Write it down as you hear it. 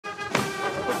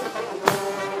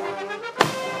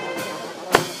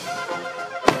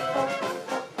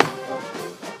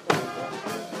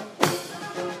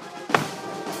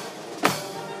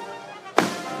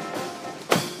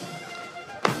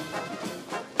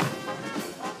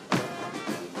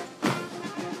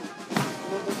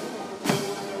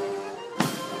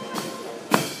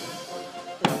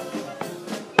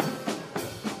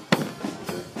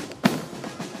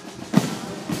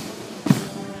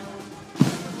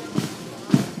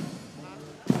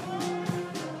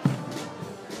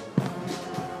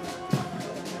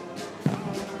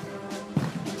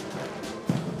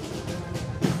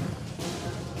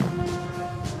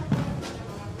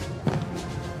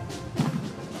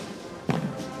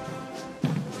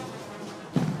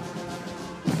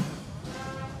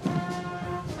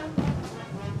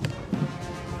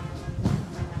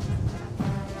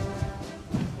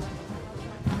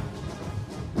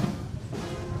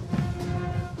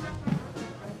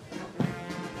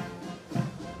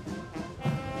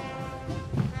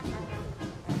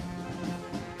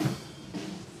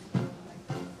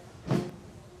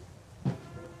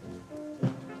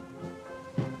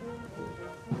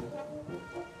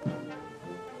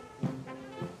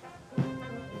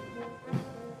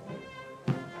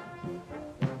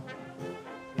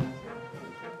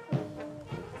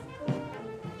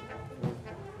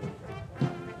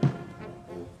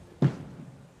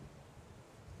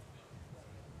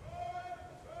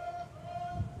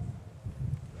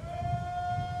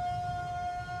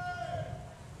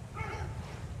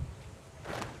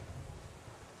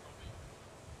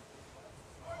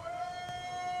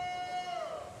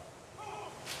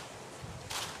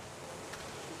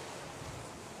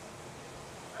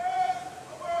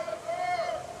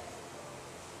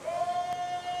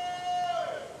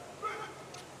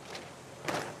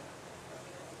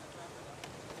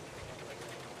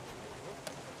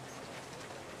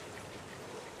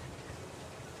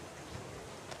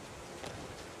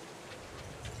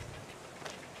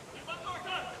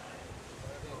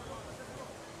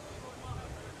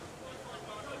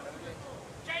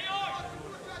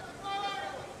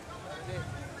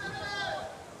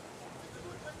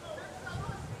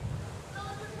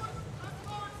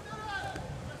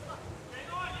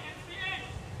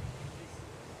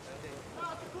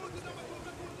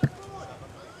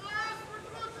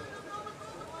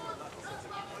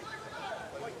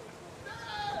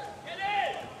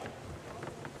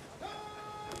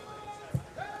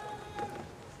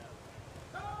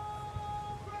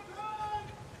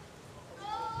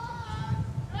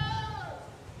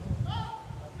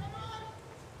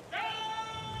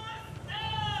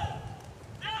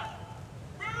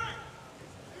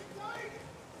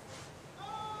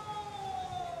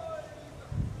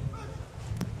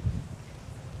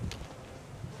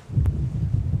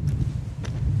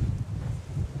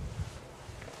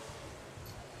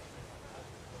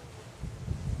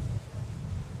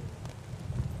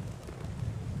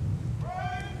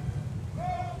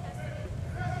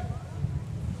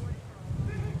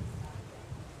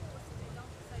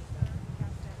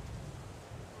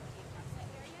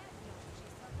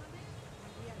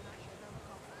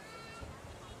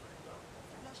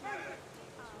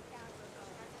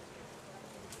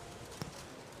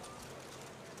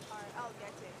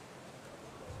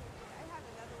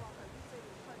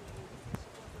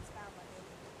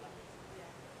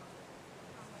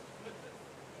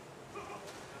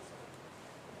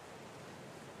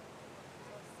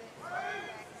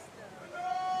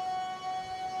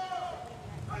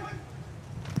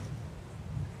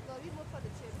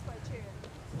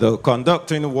The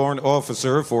conducting warrant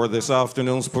officer for this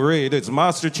afternoon's parade is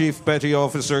Master Chief Petty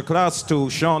Officer Class 2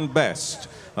 Sean Best,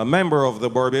 a member of the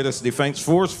Barbados Defence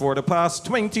Force for the past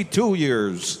 22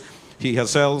 years. He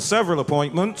has held several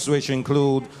appointments, which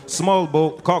include Small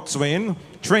Boat Coxswain,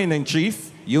 Training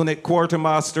Chief, Unit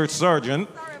Quartermaster Sergeant,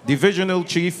 Divisional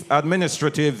Chief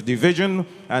Administrative Division,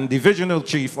 and Divisional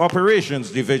Chief Operations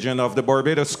Division of the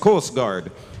Barbados Coast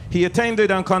Guard. He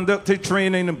attended and conducted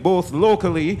training both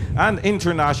locally and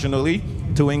internationally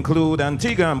to include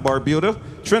Antigua and Barbuda,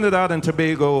 Trinidad and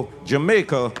Tobago,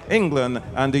 Jamaica, England,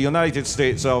 and the United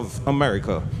States of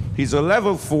America. He's a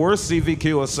Level 4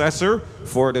 CVQ assessor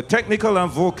for the Technical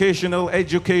and Vocational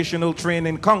Educational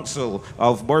Training Council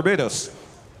of Barbados.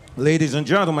 Ladies and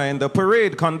gentlemen, the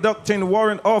parade conducting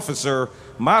warrant officer,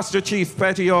 Master Chief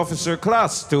Petty Officer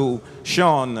Class 2,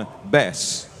 Sean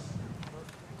Best.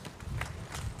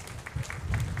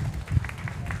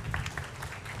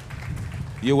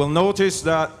 You will notice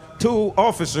that two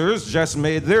officers just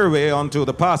made their way onto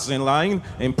the passing line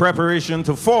in preparation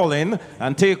to fall in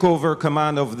and take over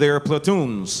command of their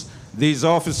platoons. These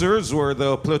officers were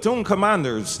the platoon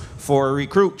commanders for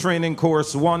Recruit Training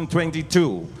Course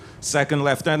 122. Second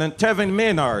Lieutenant Tevin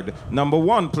Maynard, number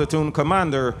 1 platoon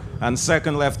commander, and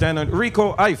Second Lieutenant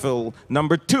Rico Eiffel,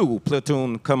 number 2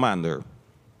 platoon commander.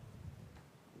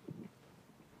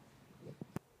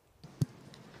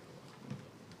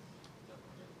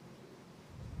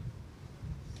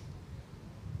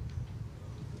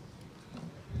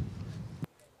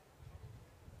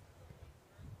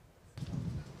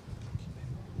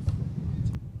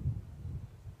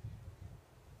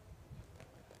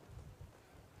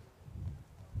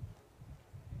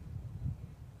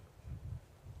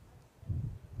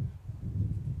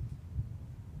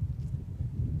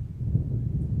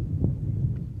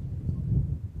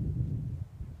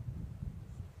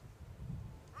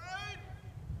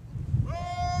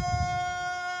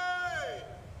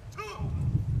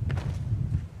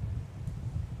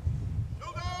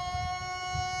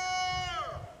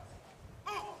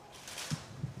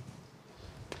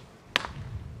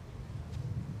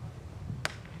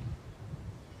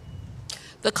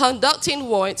 The conducting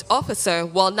warrant officer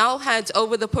will now hand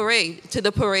over the parade to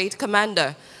the parade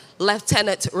commander,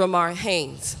 Lieutenant Ramar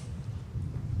Haynes.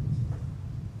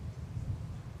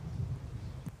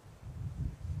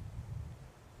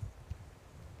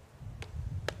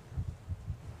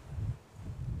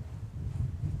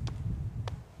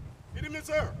 Good evening,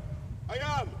 sir. I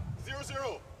am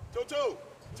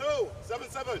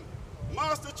 002277,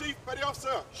 Master Chief Petty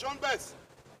Officer Sean Best,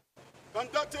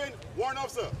 conducting warrant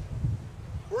officer.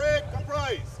 Parade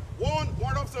comprise 1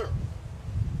 warrant officer,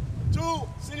 2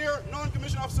 senior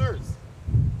non-commissioned officers,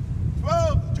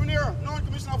 12 junior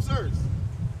non-commissioned officers,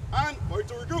 and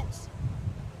 42 recruits.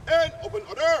 In open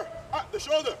order at the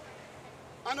shoulder,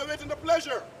 and awaiting the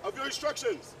pleasure of your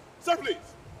instructions. Sir, please.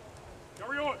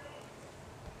 Carry on.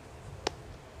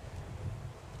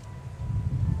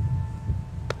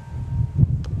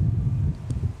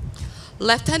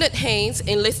 Lieutenant Haynes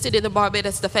enlisted in the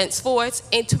Barbados Defence Force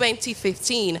in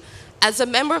 2015 as a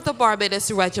member of the Barbados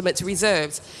Regiment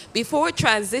Reserves before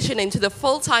transitioning to the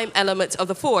full-time element of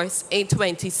the force in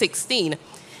 2016.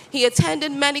 He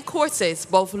attended many courses,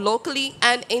 both locally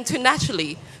and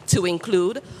internationally, to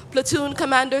include Platoon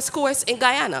Commander's Course in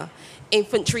Guyana,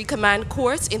 Infantry Command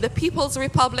Course in the People's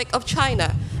Republic of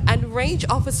China, and Range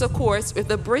Officer Course with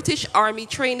the British Army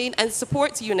Training and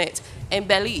Support Unit in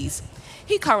Belize.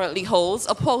 He currently holds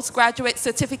a postgraduate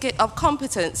certificate of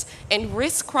competence in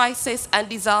risk crisis and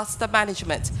disaster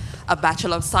management, a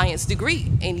Bachelor of Science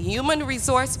degree in human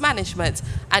resource management,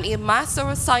 and a Master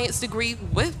of Science degree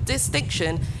with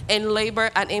distinction in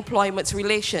labor and employment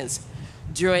relations.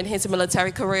 During his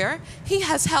military career, he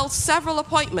has held several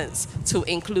appointments to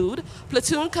include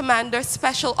Platoon Commander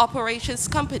Special Operations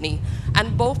Company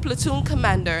and both Platoon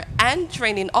Commander and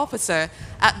Training Officer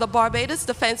at the Barbados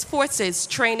Defence Forces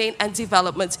Training and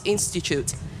Development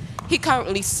Institute. He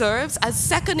currently serves as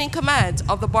second in command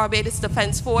of the Barbados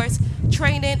Defence Force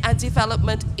Training and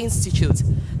Development Institute.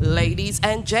 Ladies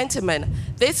and gentlemen,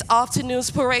 this afternoon's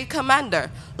parade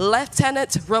commander,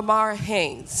 Lieutenant Ramar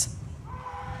Haynes.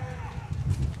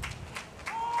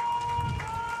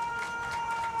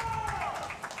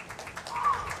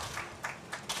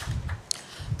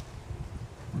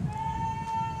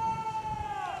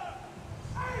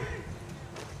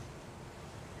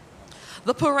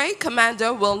 The parade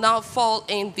commander will now fall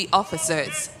in the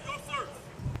officers.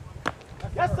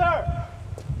 Yes, sir.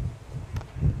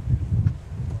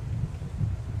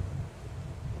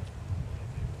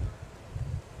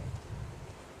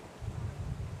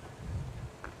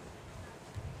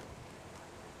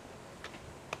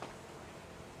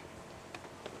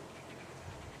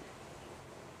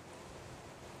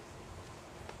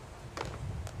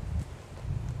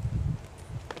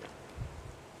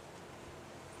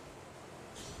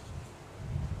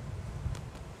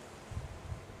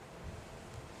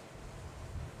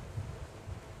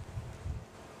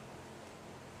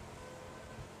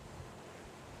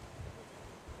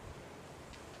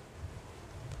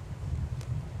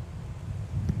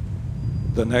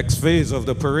 The next phase of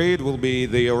the parade will be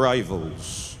the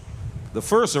arrivals. The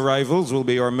first arrivals will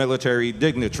be our military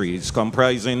dignitaries,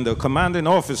 comprising the commanding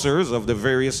officers of the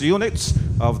various units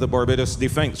of the Barbados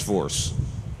Defence Force.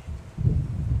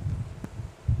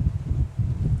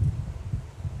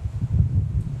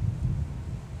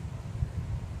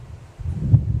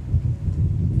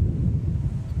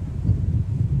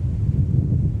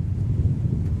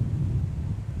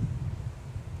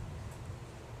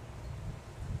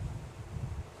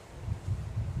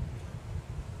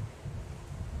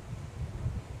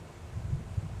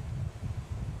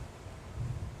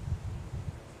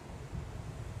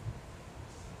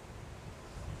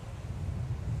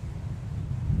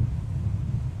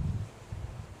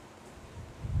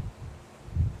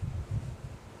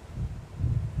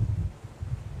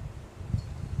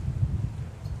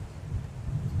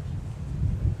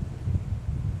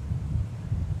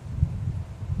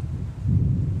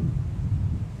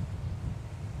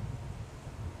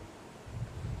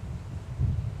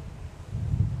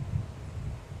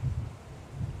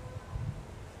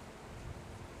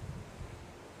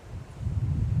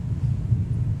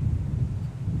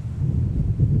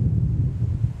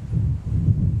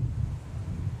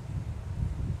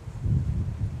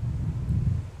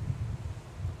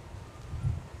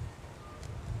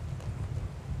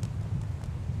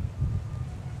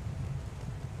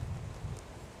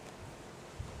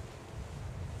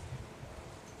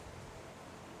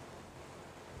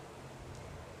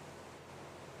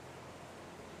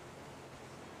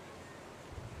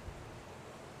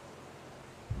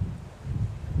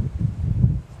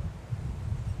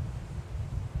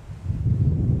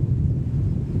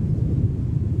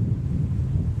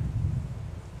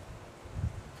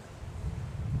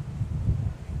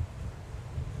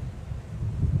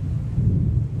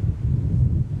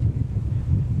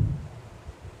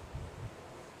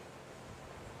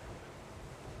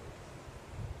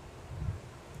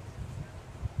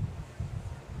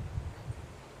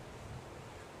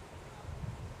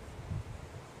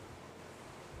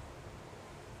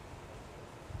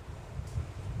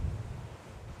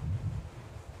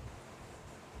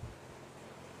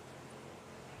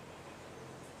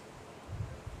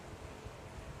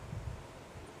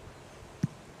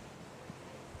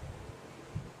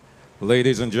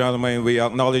 Ladies and gentlemen, we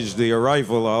acknowledge the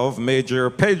arrival of Major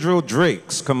Pedro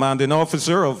Drakes, Commanding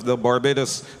Officer of the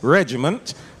Barbados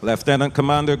Regiment, Lieutenant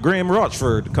Commander Graham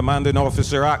Rochford, Commanding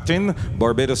Officer Acting,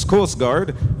 Barbados Coast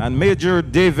Guard, and Major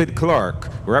David Clark,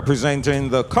 representing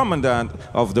the Commandant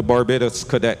of the Barbados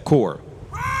Cadet Corps.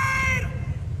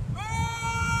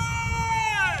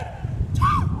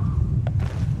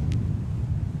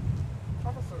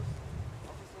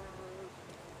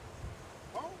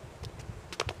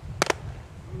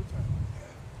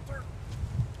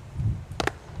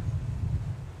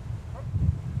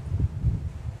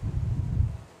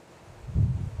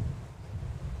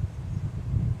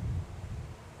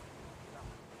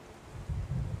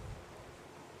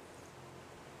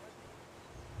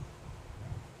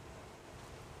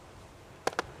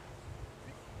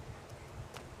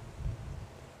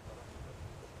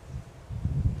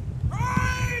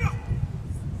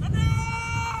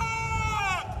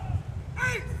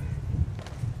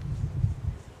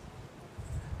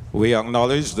 We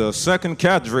acknowledge the second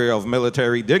cadre of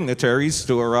military dignitaries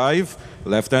to arrive,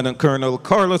 Lieutenant Colonel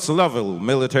Carlos Lovell,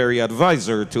 Military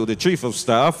Advisor to the Chief of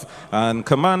Staff, and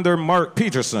Commander Mark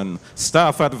Peterson,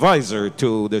 Staff Advisor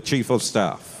to the Chief of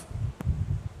Staff.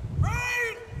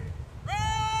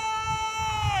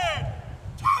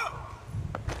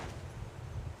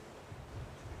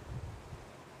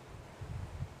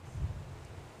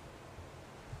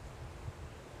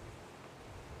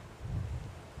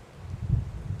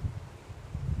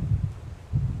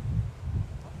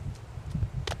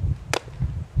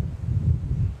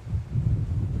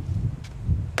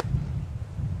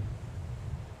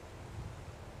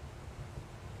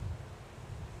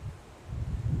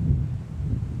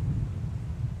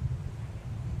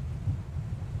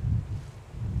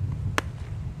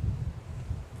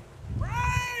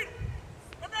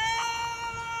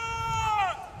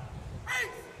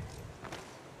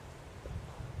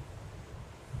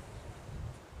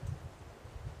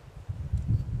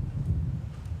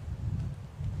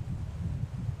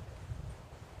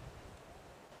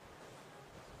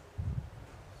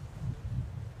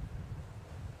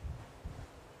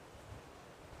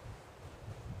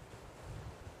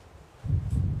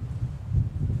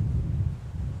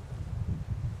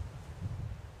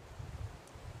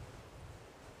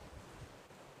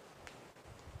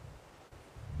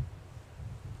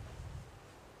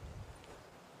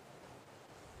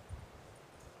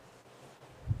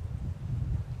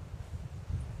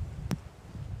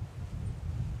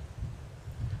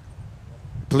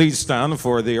 Please stand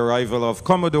for the arrival of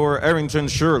Commodore Errington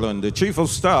Sherland, the Chief of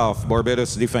Staff,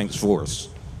 Barbados Defence Force.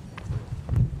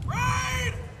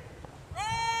 Raid!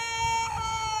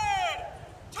 Raid!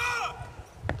 Tuck!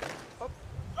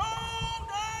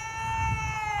 Shoulder!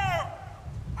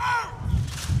 Out!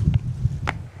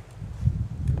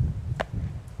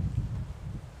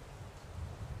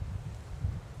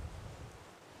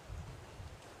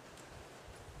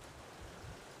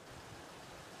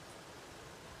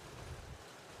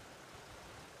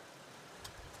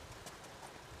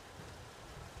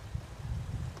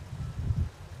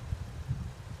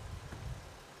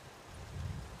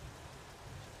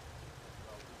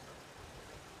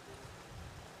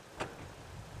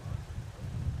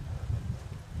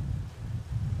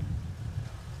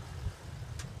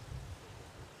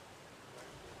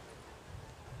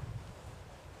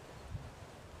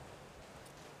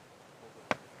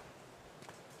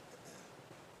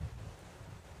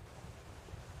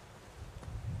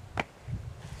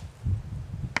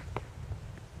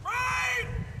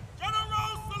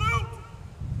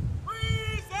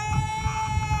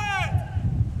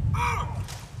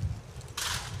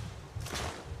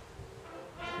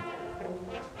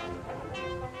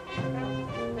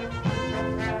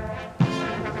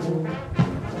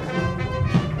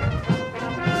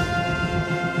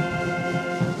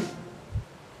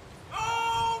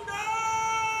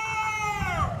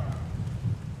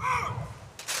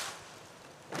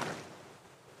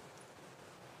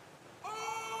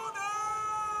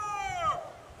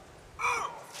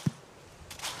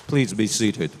 Please be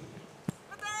seated.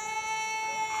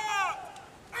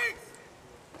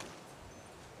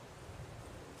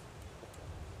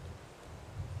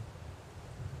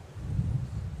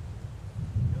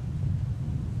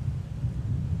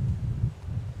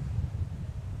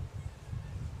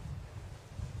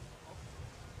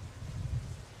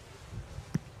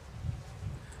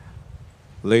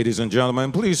 Ladies and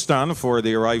gentlemen, please stand for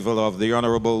the arrival of the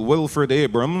Honorable Wilfred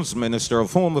Abrams, Minister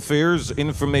of Home Affairs,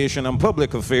 Information and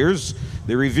Public Affairs,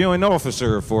 the reviewing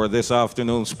officer for this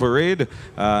afternoon's parade,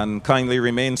 and kindly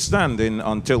remain standing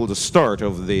until the start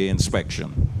of the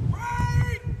inspection.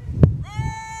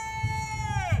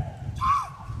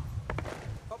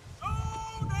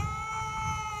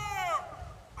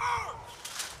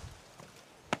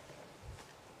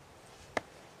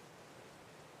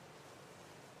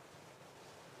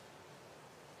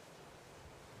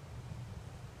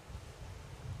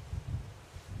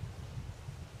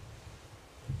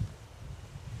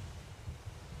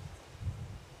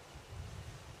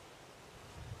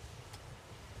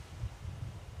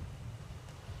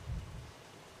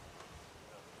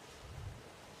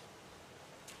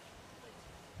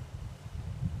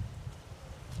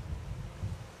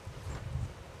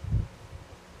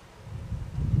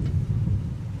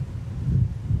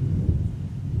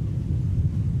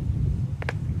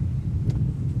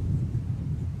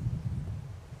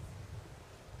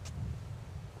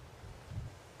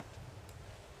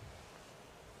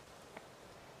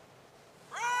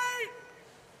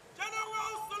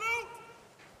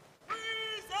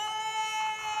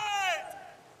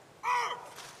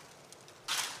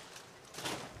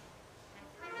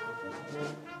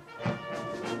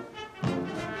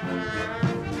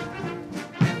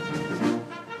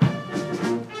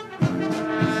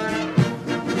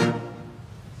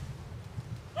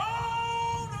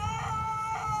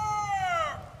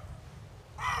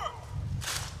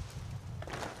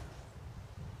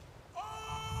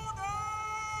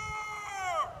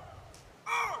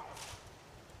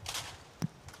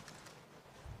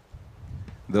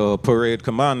 The parade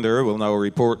commander will now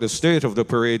report the state of the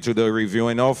parade to the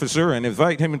reviewing officer and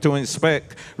invite him to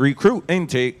inspect recruit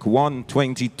intake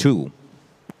 122.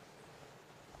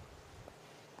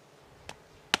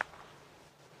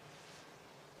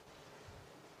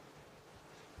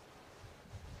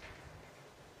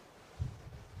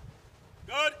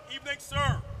 Good evening,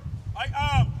 sir. I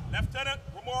am Lieutenant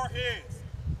Ramor Hayes,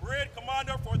 parade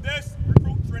commander for this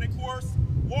recruit training course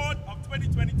 1 of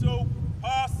 2022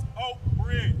 Pass Out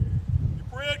Parade. The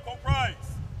parade comprises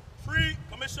 3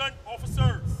 commissioned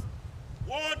officers,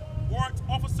 1 warrant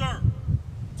officer,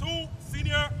 2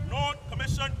 senior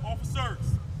non-commissioned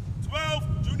officers,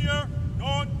 12 junior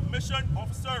non-commissioned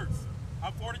officers,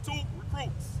 and 42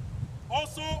 recruits.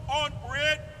 Also on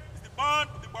parade is the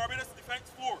band of the Barbados Defence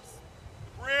Force.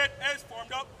 The parade is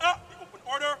formed up at the open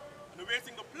order and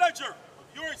awaiting the pleasure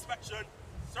of your inspection.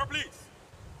 Sir, please.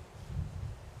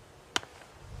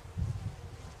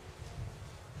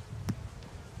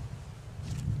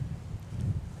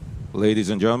 Ladies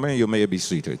and gentlemen, you may be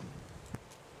seated.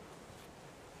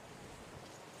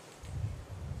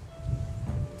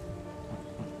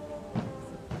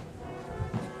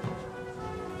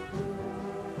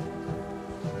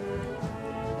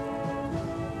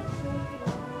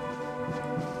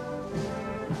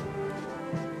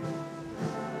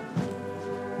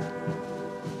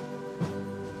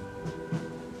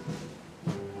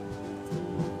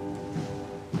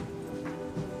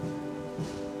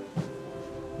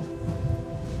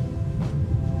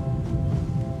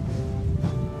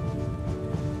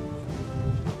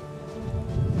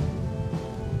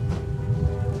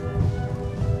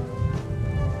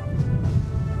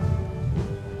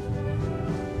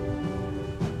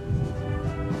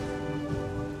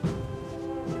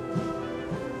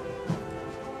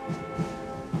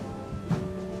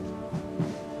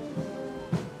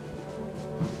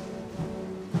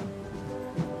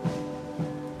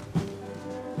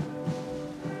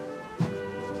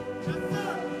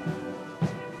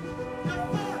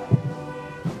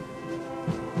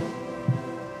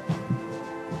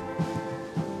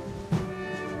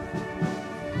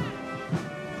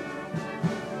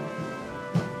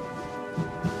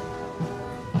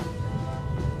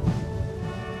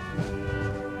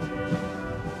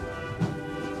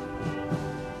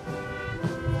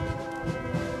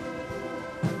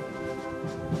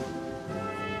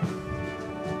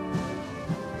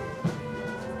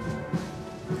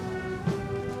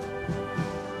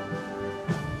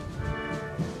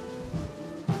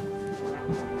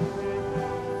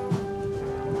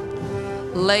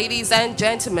 Ladies and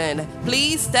gentlemen,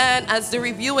 please stand as the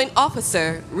reviewing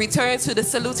officer returns to the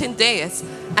saluting dais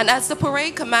and as the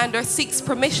parade commander seeks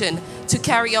permission to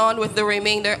carry on with the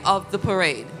remainder of the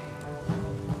parade.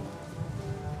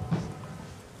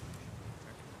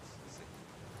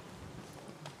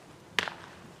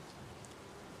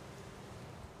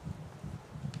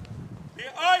 May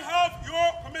I have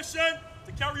your permission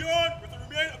to carry on with the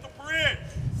remainder of the parade?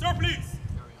 Sir, please.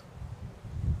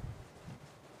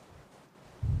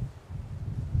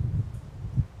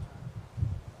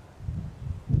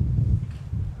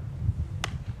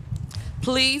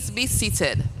 Please be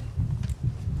seated.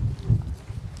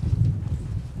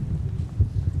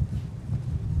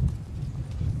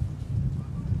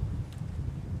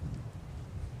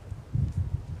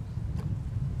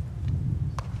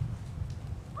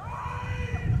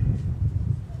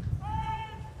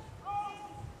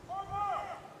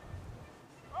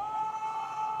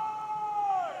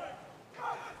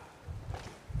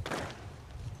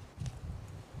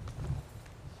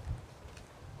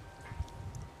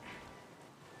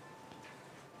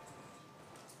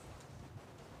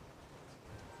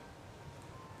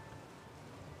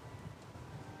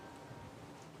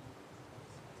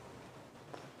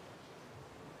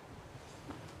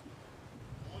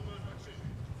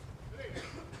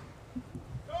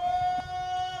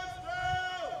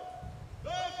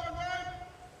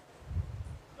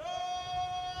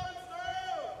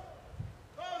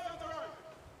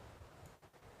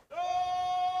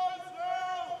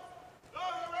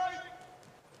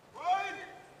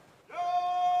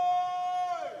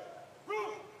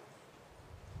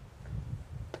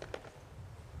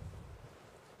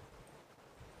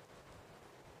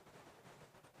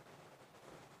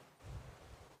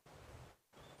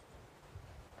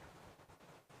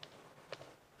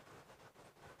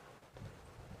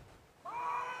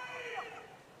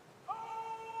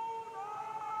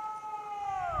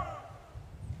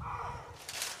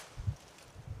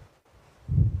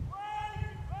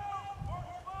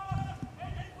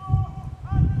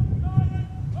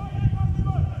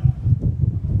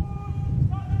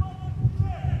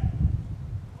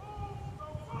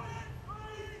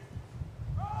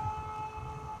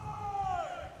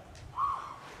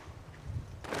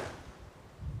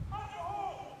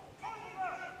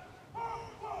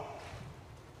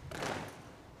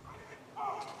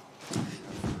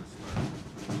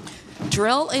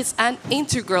 Drill is an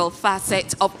integral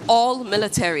facet of all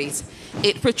militaries.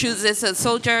 It produces a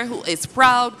soldier who is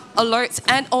proud, alert,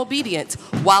 and obedient,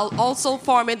 while also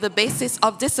forming the basis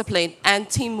of discipline and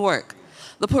teamwork.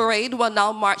 The parade will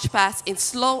now march past in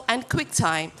slow and quick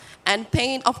time and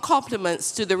paying of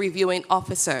compliments to the reviewing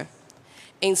officer.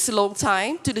 In slow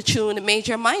time to the tune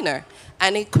Major Minor,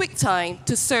 and in quick time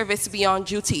to Service Beyond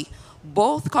Duty,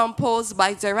 both composed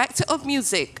by Director of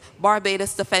Music,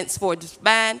 Barbados Defence Force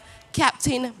Band,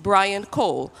 Captain Brian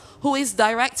Cole, who is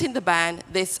directing the band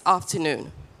this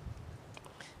afternoon.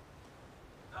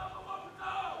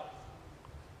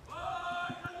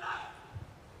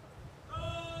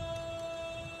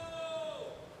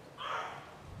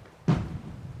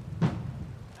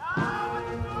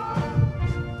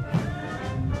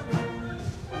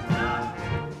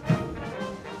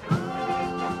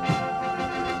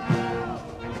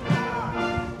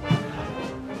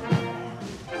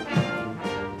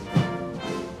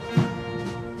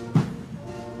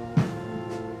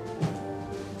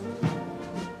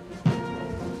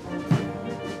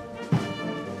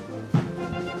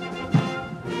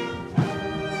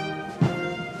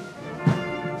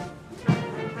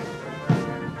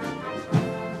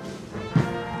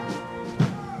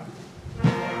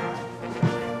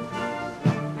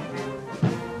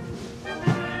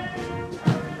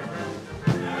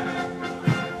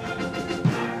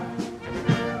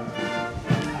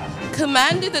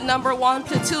 Commanding the number 1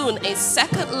 platoon is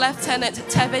Second Lieutenant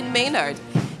Tevin Maynard.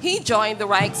 He joined the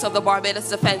ranks of the Barbados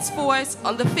Defence Force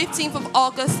on the 15th of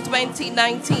August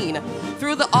 2019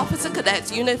 through the Officer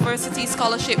Cadet University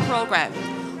Scholarship Program.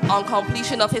 On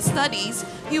completion of his studies,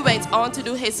 he went on to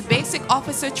do his basic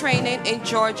officer training in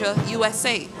Georgia,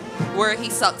 USA, where he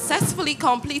successfully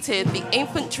completed the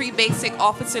Infantry Basic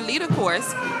Officer Leader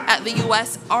course at the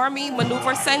U.S. Army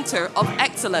Maneuver Center of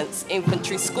Excellence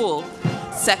Infantry School.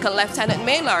 Second Lieutenant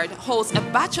Maynard holds a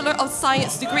Bachelor of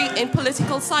Science degree in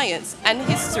Political Science and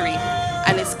History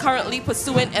and is currently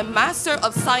pursuing a Master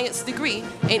of Science degree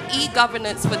in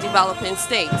E-Governance for Developing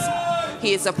States.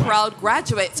 He is a proud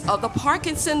graduate of the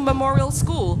Parkinson Memorial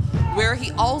School, where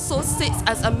he also sits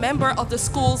as a member of the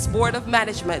school's Board of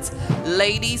Management.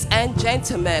 Ladies and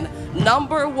gentlemen,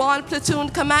 number 1 Platoon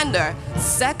Commander,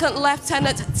 Second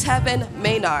Lieutenant Tevin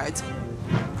Maynard.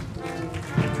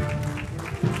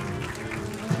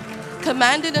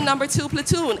 Commanding the number 2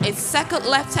 platoon is Second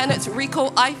Lieutenant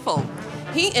Rico Eiffel.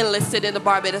 He enlisted in the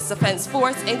Barbados Defence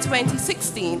Force in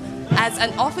 2016 as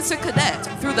an officer cadet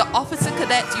through the Officer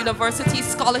Cadet University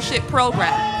Scholarship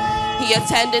Program. He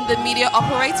attended the Media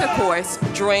Operator course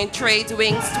during Trade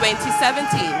Wings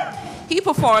 2017. He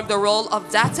performed the role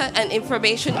of Data and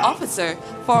Information Officer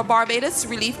for Barbados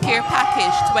Relief Care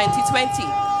Package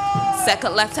 2020.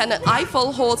 Second Lieutenant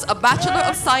Eiffel holds a Bachelor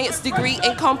of Science degree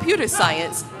in Computer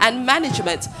Science and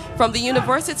Management from the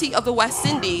University of the West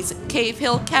Indies, Cave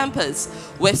Hill campus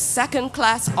with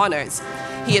second-class honors.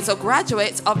 He is a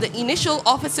graduate of the Initial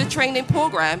Officer Training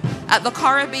Program at the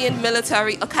Caribbean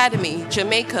Military Academy,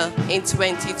 Jamaica in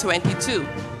 2022.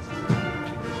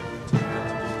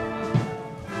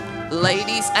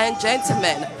 Ladies and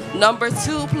gentlemen, number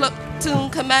 2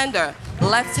 platoon commander,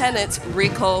 Lieutenant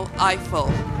Rico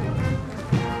Eiffel.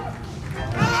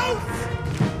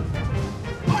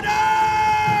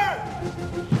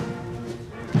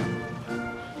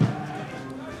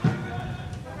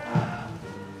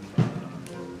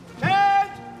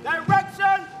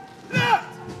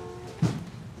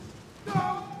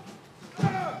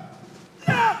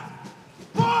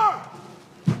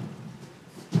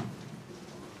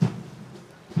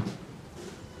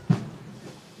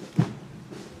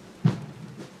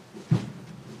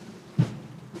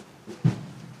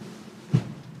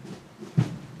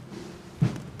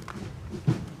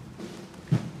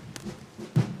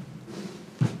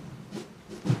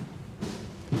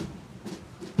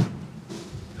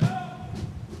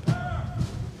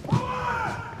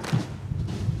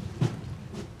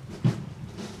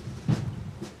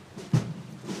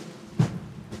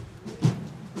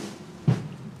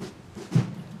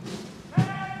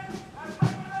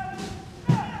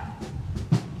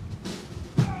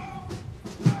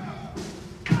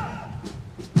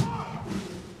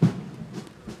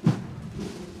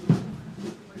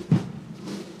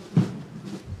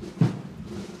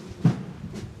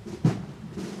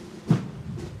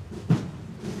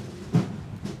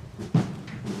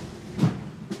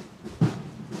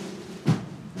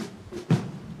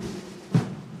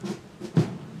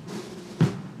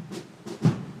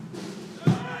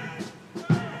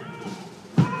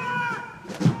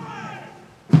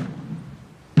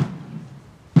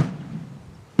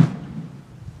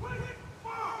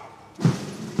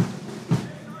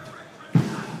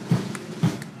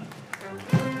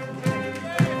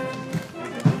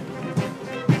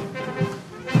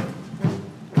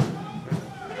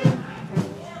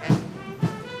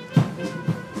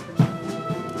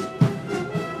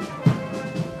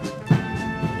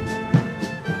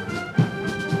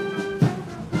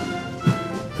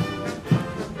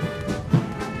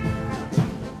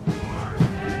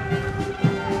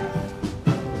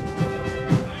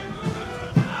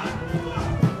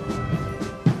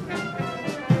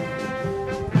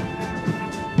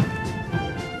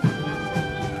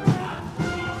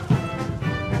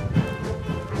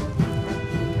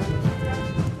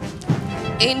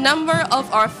 A number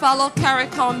of our fellow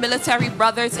CARICOM military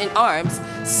brothers in arms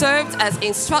served as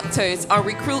instructors on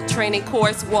Recruit Training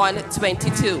Course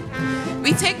 122.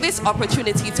 We take this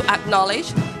opportunity to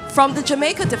acknowledge from the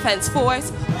Jamaica Defence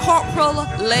Force, Corporal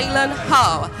Leyland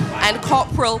Howe and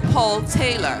Corporal Paul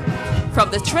Taylor.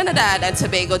 From the Trinidad and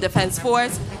Tobago Defence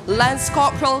Force, Lance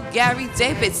Corporal Gary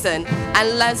Davidson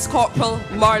and Lance Corporal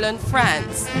Marlon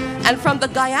France. And from the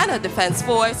Guyana Defence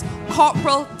Force,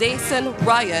 Corporal Dason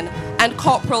Ryan and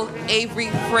Corporal Avery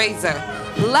Fraser.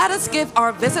 Let us give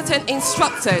our visiting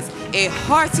instructors a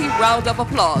hearty round of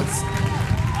applause.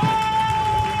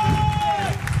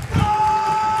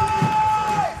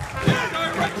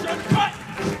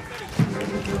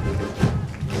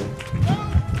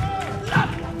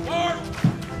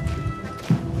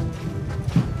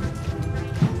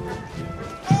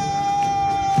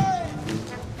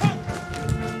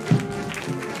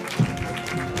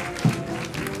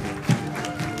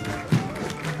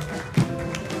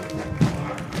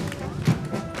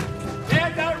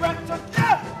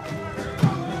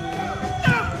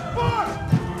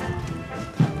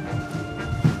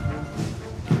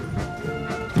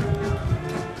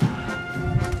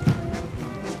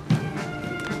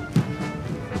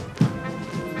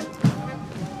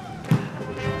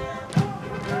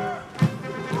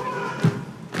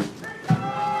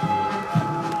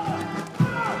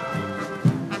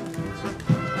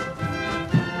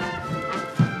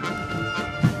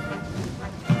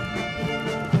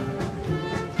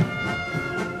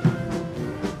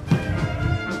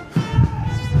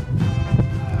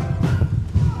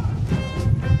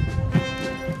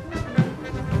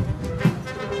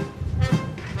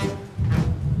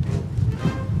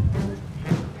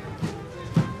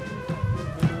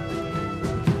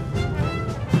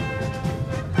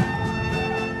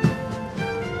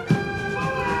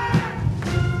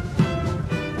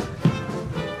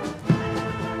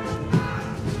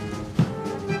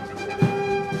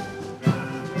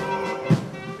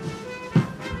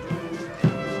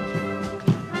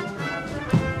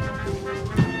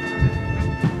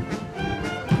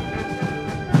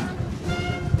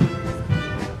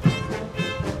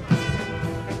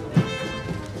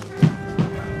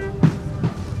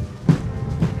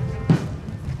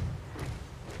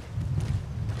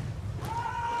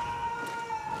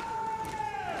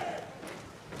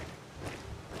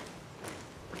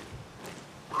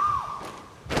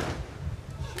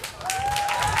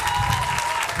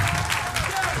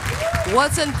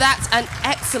 Wasn't that an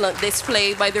excellent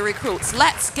display by the recruits?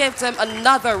 Let's give them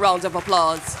another round of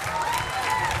applause.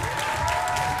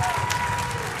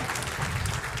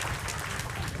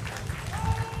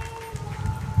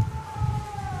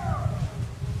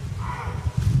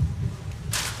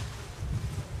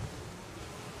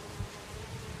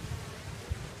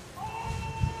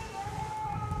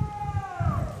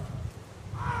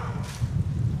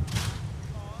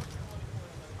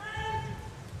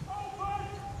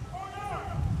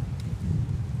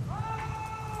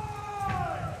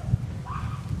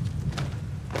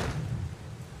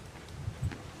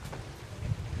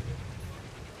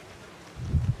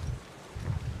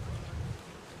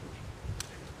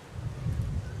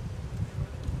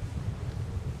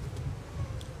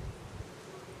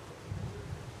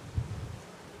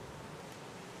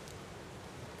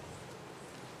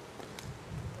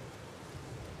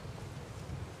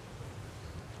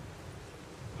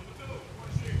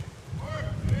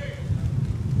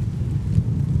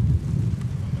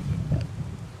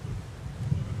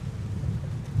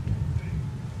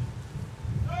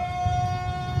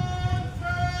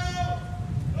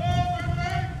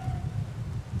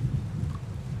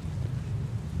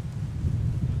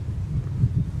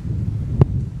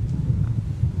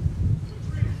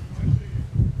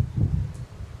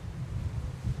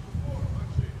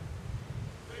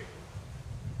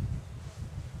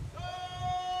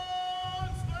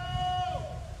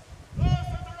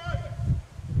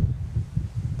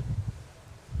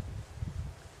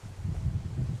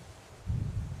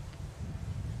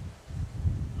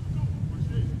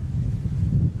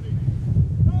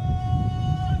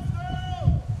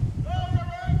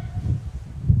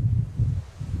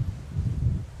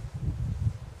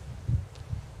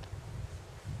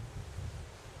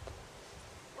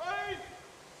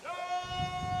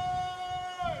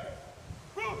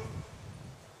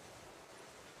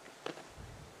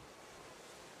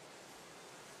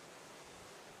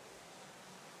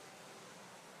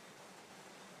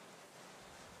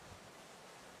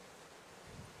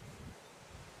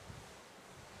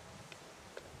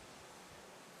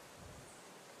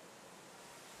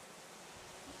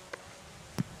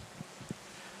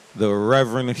 The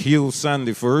Reverend Hugh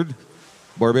Sandiford,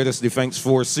 Barbados Defence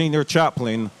Force Senior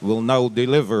Chaplain, will now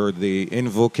deliver the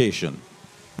invocation.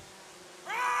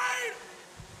 Right!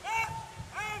 Left!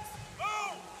 Hands!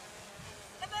 Low!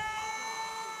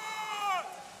 Abroad!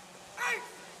 Hey!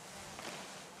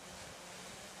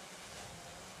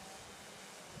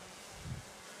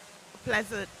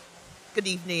 Pleasant good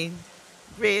evening.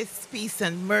 Grace, peace,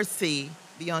 and mercy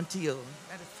be unto you.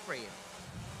 Let us pray.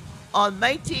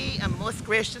 Almighty and most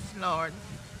gracious Lord,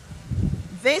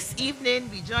 this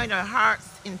evening we join our hearts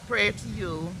in prayer to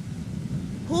you,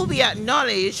 who we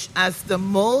acknowledge as the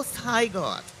Most High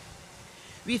God.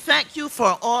 We thank you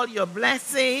for all your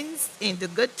blessings in the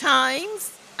good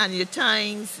times and in the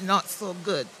times not so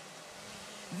good.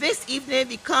 This evening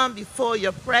we come before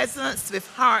your presence with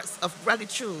hearts of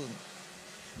gratitude.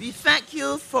 We thank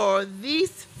you for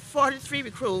these 43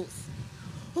 recruits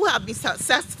who have been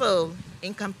successful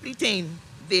in completing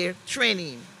their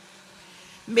training.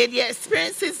 May the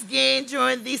experiences gained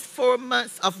during these 4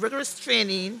 months of rigorous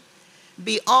training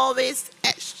be always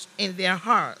etched in their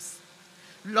hearts.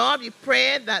 Lord, we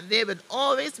pray that they would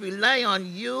always rely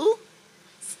on you,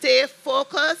 stay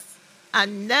focused,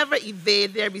 and never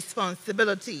evade their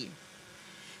responsibility.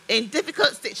 In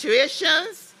difficult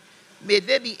situations, may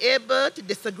they be able to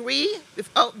disagree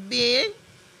without being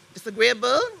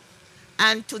disagreeable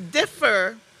and to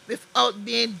differ without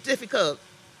being difficult.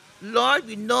 Lord,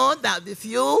 we know that with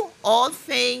you, all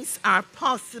things are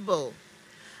possible.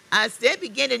 As they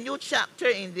begin a new chapter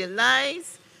in their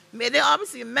lives, may they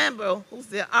always remember who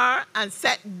they are and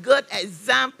set good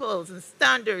examples and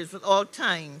standards at all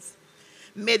times.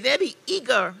 May they be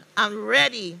eager and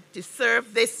ready to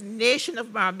serve this nation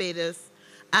of Barbados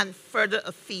and further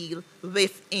afield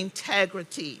with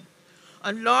integrity.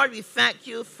 And Lord, we thank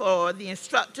you for the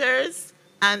instructors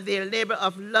and their labor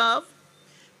of love,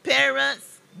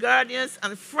 parents, guardians,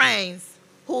 and friends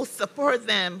who support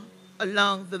them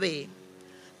along the way.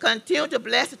 Continue to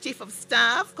bless the Chief of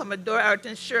Staff, Commodore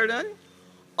Ayrton Sheridan,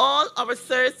 all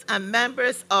officers and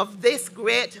members of this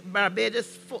great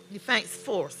Barbados Defence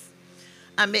Force,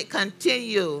 and may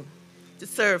continue to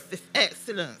serve with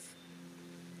excellence.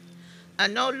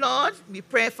 And now, Lord, we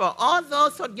pray for all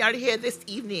those who are gathered here this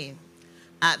evening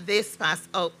at this Pass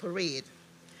Out Parade.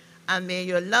 And may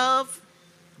your love,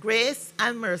 grace,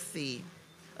 and mercy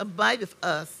abide with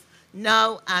us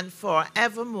now and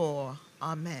forevermore.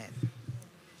 Amen.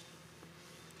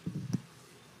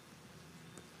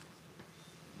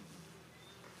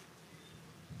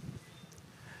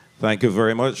 Thank you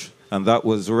very much. And that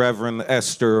was Reverend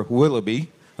Esther Willoughby,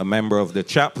 a member of the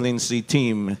chaplaincy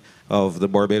team of the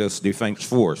Barbados Defence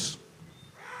Force.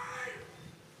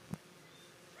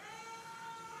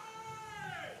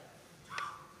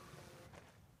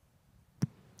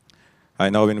 I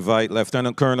now invite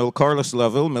Lieutenant Colonel Carlos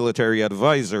Lovell, military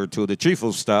advisor to the Chief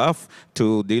of Staff,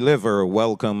 to deliver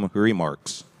welcome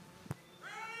remarks.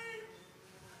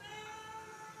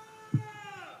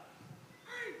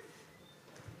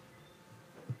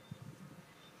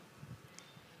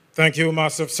 Thank you,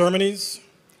 Master of Ceremonies,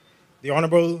 the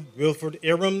Honorable Wilfred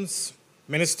Abrams,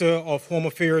 Minister of Home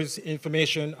Affairs,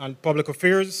 Information and Public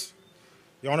Affairs,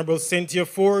 the Honorable Cynthia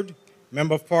Ford,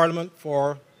 Member of Parliament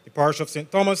for the Parish of St.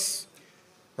 Thomas,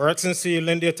 Her Excellency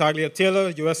Linda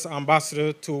Tagliatella, U.S.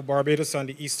 Ambassador to Barbados and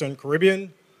the Eastern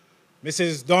Caribbean,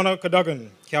 Mrs. Donna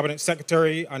Cadogan, Cabinet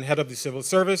Secretary and Head of the Civil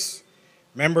Service,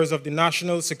 members of the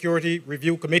National Security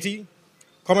Review Committee,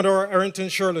 Commodore Arrington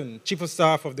Sherlin, Chief of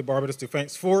Staff of the Barbados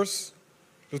Defence Force,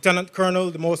 Lieutenant Colonel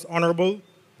the Most Honorable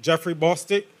Jeffrey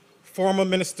Bostick, former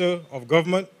Minister of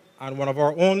Government and one of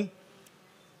our own,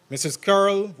 Mrs.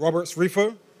 Carol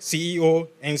Roberts-Reefer, CEO,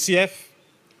 NCF,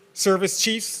 Service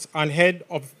Chiefs and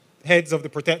Heads of the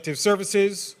Protective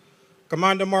Services,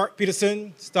 Commander Mark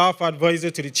Peterson, Staff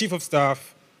Advisor to the Chief of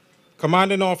Staff,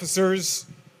 Commanding Officers,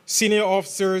 Senior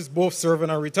Officers, both serving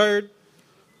or retired,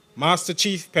 Master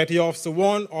Chief Petty Officer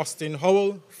 1, Austin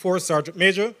Howell, 4th Sergeant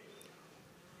Major,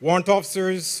 Warrant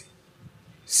Officers,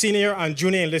 Senior and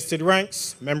Junior Enlisted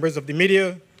Ranks, members of the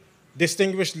media,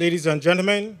 distinguished ladies and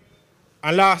gentlemen,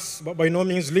 and last but by no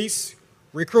means least,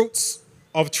 recruits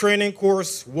of Training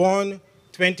Course 1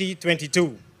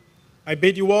 2022. I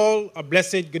bid you all a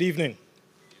blessed good evening.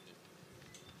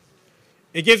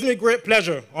 It gives me great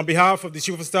pleasure on behalf of the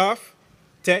Chief of Staff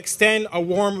to extend a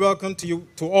warm welcome to you,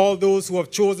 to all those who have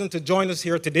chosen to join us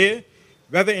here today,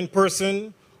 whether in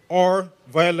person or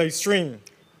via live stream,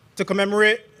 to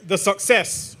commemorate the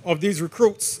success of these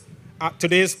recruits at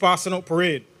today's passing out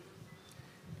parade.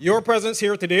 Your presence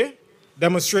here today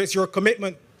demonstrates your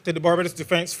commitment to the Barbados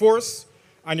Defence Force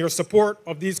and your support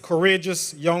of these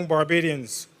courageous young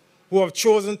Barbadians who have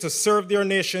chosen to serve their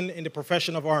nation in the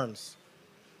profession of arms.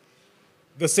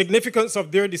 The significance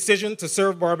of their decision to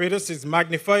serve Barbados is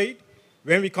magnified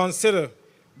when we consider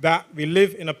that we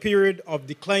live in a period of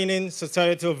declining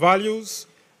societal values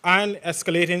and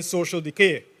escalating social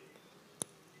decay.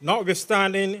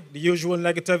 Notwithstanding the usual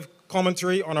negative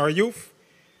commentary on our youth,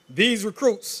 these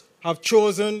recruits have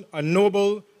chosen a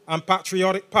noble and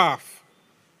patriotic path.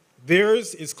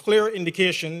 Theirs is clear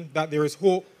indication that there is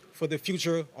hope for the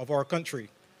future of our country.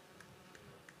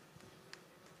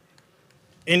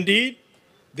 Indeed,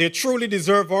 they truly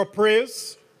deserve our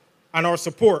praise and our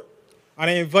support, and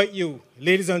I invite you,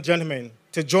 ladies and gentlemen,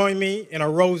 to join me in a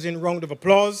rousing round of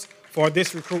applause for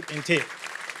this recruit intake.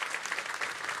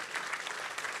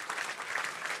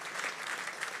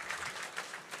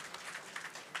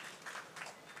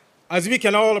 As we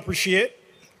can all appreciate,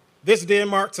 this day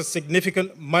marks a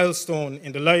significant milestone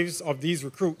in the lives of these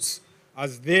recruits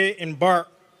as they embark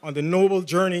on the noble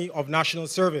journey of national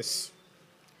service.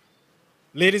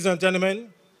 Ladies and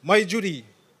gentlemen, my duty,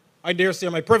 I dare say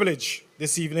my privilege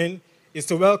this evening, is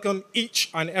to welcome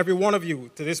each and every one of you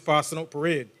to this passing out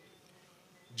parade.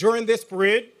 During this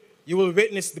parade, you will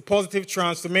witness the positive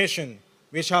transformation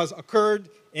which has occurred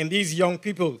in these young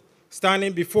people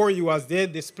standing before you as they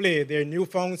display their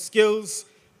newfound skills,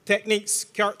 techniques,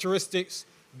 characteristics,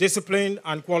 discipline,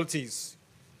 and qualities.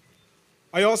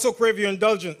 I also crave your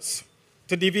indulgence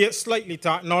to deviate slightly to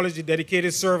acknowledge the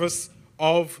dedicated service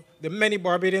of the many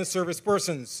Barbadian service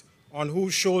persons on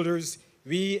whose shoulders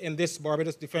we in this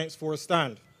Barbados Defence Force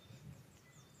stand.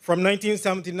 From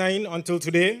 1979 until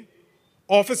today,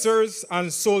 officers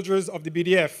and soldiers of the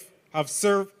BDF have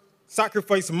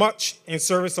sacrificed much in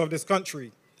service of this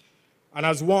country. And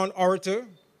as one orator,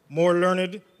 more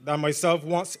learned than myself,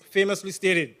 once famously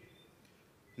stated,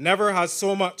 never has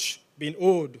so much been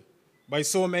owed by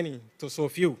so many to so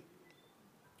few.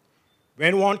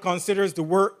 When one considers the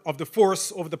work of the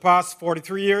force over the past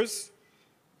 43 years,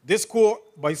 this quote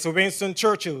by Sir Winston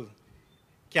Churchill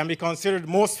can be considered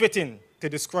most fitting to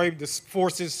describe the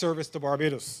force's service to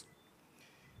Barbados.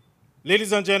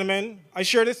 Ladies and gentlemen, I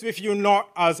share this with you not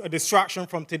as a distraction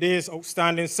from today's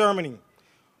outstanding ceremony,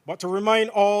 but to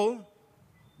remind all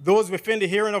those within the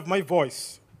hearing of my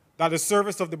voice that the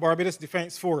service of the Barbados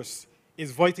Defence Force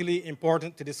is vitally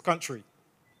important to this country.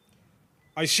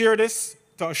 I share this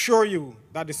to assure you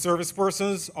that the service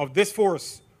persons of this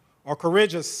force are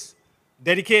courageous,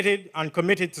 dedicated, and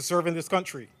committed to serving this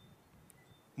country.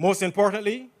 Most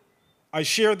importantly, I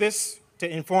share this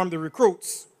to inform the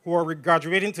recruits who are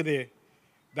graduating today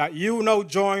that you now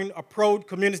join a proud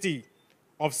community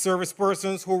of service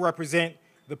persons who represent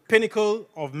the pinnacle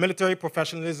of military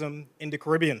professionalism in the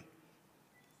Caribbean.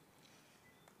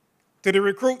 To the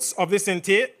recruits of this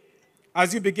intake,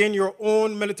 as you begin your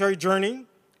own military journey,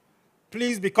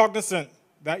 please be cognizant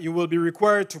that you will be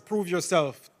required to prove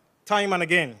yourself time and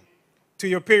again to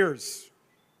your peers,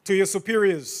 to your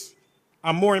superiors,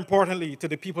 and more importantly, to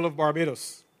the people of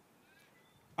Barbados.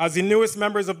 As the newest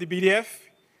members of the BDF,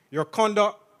 your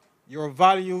conduct, your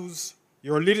values,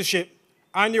 your leadership,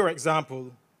 and your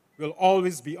example will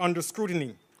always be under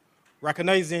scrutiny,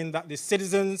 recognizing that the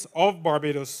citizens of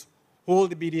Barbados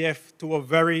hold the BDF to a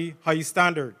very high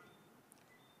standard.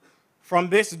 From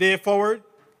this day forward,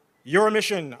 your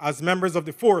mission as members of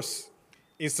the force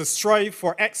is to strive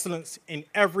for excellence in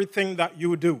everything that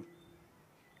you do.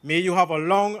 May you have a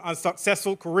long and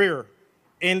successful career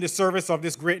in the service of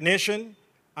this great nation,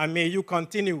 and may you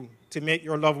continue to make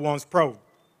your loved ones proud.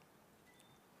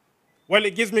 While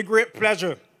it gives me great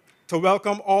pleasure to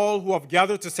welcome all who have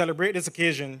gathered to celebrate this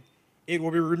occasion, it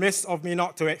will be remiss of me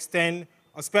not to extend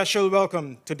a special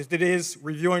welcome to today's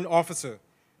reviewing officer,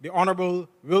 the Honorable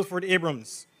Wilfred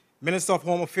Abrams, Minister of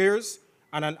Home Affairs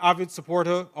and an avid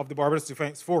supporter of the Barbados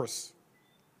Defence Force.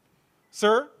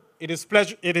 Sir, it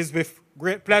is with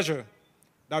great pleasure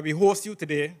that we host you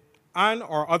today and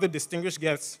our other distinguished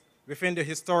guests within the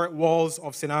historic walls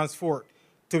of St. Anne's Fort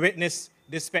to witness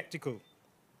this spectacle.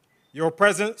 Your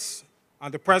presence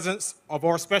and the presence of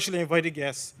our specially invited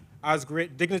guests adds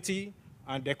great dignity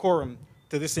and decorum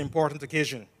to this important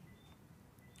occasion.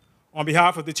 On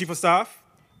behalf of the Chief of Staff,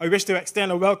 I wish to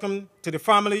extend a welcome to the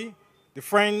family, the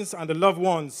friends, and the loved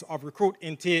ones of Recruit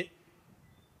Intake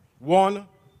 1,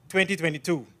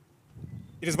 2022.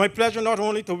 It is my pleasure not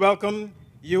only to welcome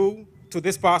you to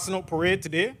this passing out parade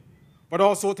today, but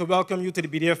also to welcome you to the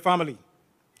BDF family.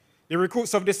 The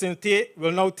recruits of this intake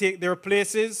will now take their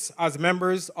places as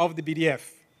members of the BDF,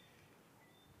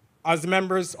 as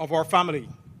members of our family,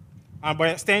 and by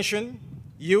extension,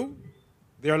 you,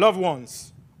 their loved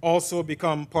ones, also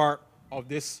become part of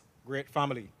this great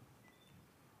family.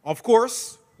 Of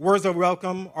course, words of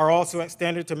welcome are also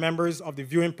extended to members of the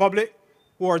viewing public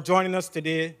who are joining us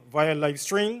today via live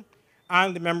stream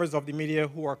and the members of the media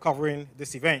who are covering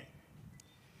this event.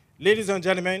 Ladies and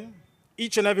gentlemen,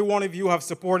 each and every one of you have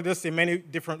supported us in many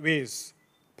different ways,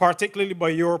 particularly by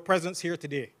your presence here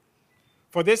today.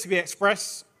 For this, we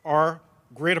express our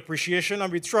great appreciation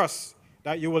and we trust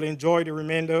that you will enjoy the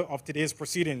remainder of today's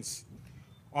proceedings.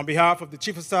 On behalf of the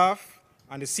Chief of Staff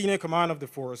and the Senior Command of the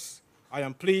Force, I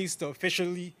am pleased to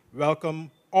officially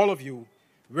welcome all of you,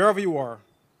 wherever you are,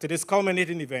 to this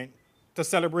culminating event to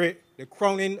celebrate the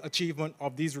crowning achievement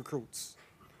of these recruits.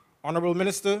 Honorable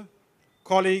Minister,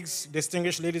 colleagues,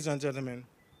 distinguished ladies and gentlemen,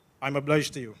 I'm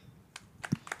obliged to you.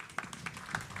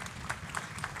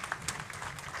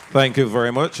 Thank you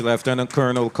very much, Lieutenant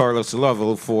Colonel Carlos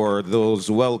Lovell, for those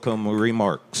welcome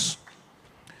remarks.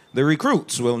 The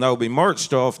recruits will now be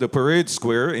marched off the parade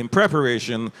square in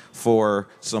preparation for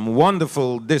some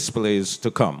wonderful displays to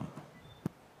come.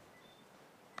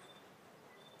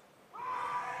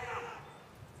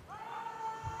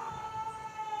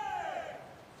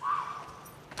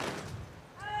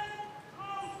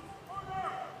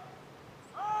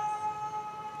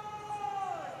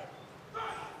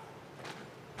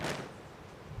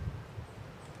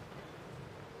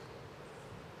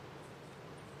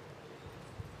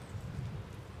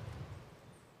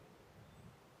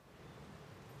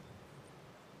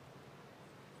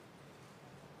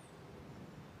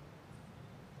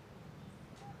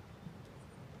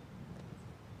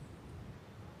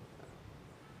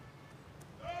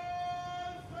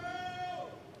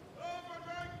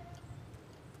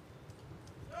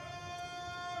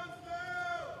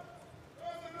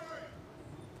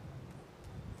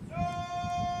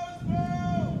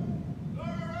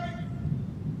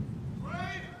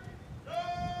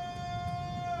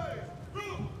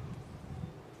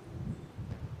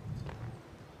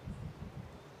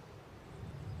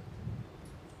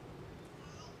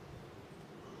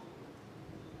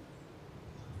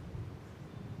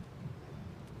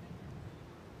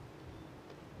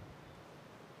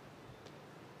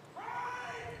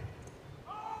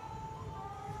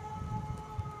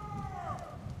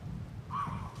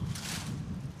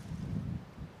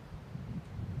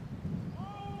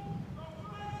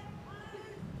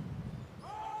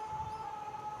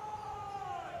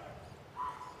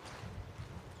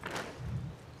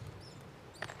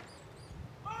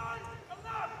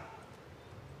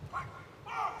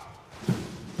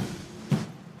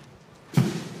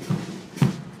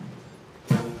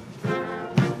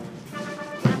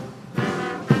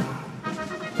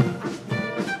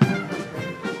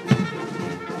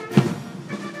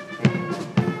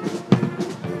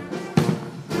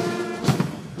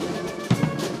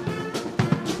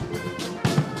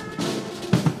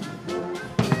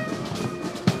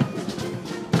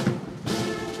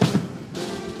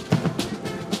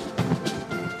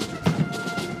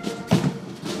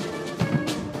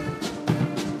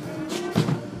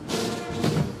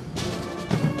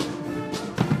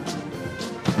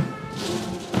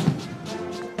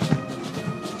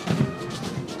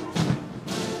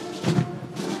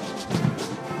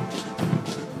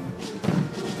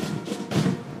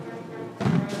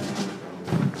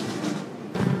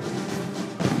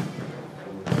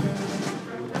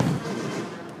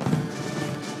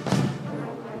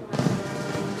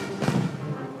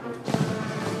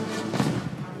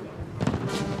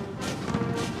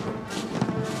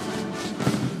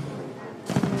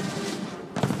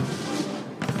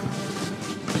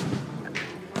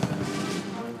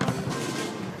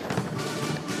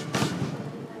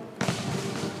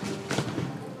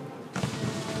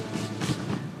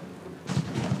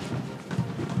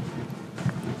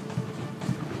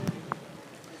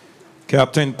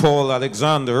 Captain Paul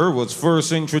Alexander was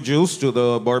first introduced to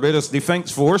the Barbados Defence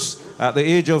Force at the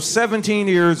age of 17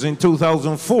 years in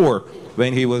 2004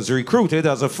 when he was recruited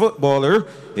as a footballer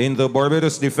in the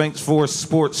Barbados Defence Force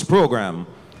sports program.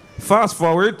 Fast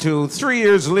forward to 3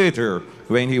 years later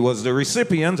when he was the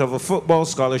recipient of a football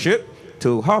scholarship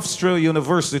to Hofstra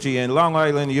University in Long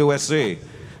Island, USA.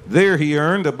 There he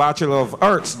earned a Bachelor of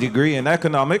Arts degree in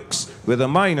economics with a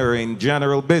minor in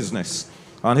general business.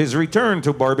 On his return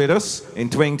to Barbados in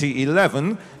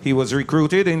 2011, he was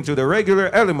recruited into the regular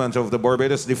element of the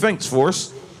Barbados Defence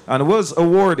Force and was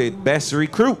awarded Best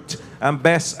Recruit and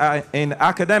Best in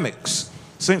Academics.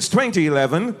 Since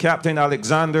 2011, Captain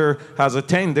Alexander has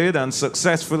attended and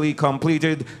successfully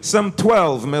completed some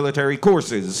 12 military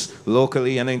courses,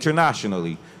 locally and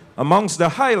internationally. Amongst the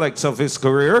highlights of his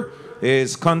career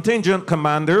is Contingent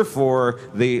Commander for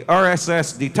the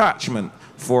RSS Detachment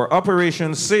for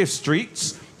Operation Safe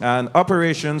Streets and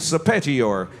Operation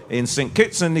Sapetior in St.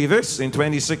 Kitts and Nevis in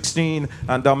 2016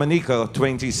 and Dominica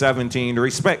 2017,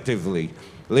 respectively.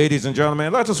 Ladies and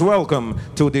gentlemen, let us welcome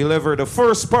to deliver the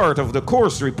first part of the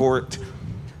course report,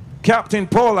 Captain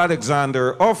Paul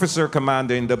Alexander, Officer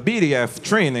Commanding the BDF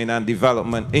Training and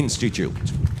Development Institute.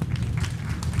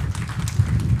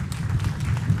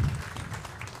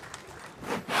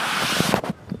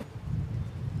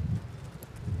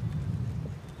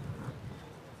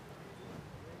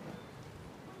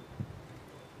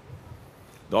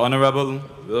 The Honorable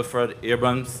Wilfred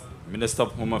Abrams, Minister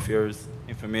of Home Affairs,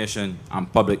 Information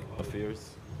and Public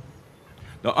Affairs.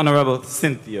 The Honorable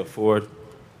Cynthia Ford,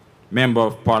 Member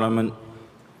of Parliament,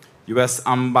 U.S.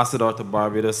 Ambassador to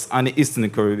Barbados and the Eastern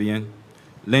Caribbean.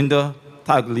 Linda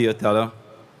Tagliatella,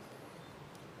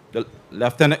 the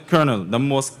Lieutenant Colonel, the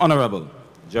Most Honorable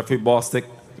Jeffrey Bostick,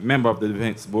 Member of the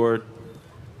Defense Board.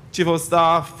 Chief of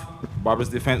Staff, Barbados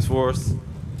Defence Force,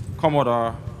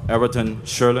 Commodore Everton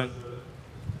Sherlin.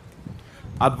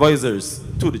 Advisors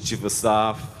to the Chief of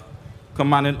Staff,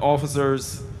 commanding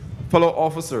officers, fellow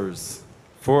officers,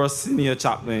 4 senior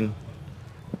chaplain,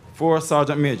 4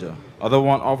 sergeant major, other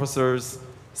 1 officers,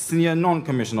 senior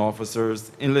non-commissioned officers,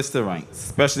 enlisted ranks,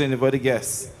 specially invited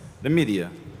guests, the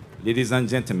media, ladies and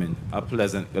gentlemen, a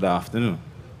pleasant good afternoon.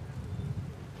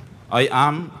 I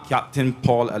am Captain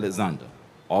Paul Alexander,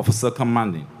 officer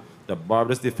commanding the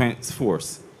Barbados Defence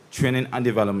Force Training and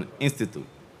Development Institute.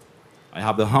 I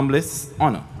have the humblest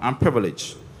honor and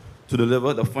privilege to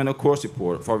deliver the final course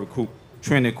report for Recruit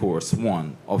Training Course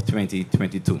 1 of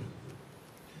 2022.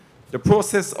 The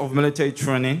process of military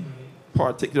training,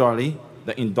 particularly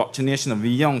the indoctrination of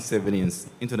young civilians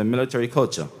into the military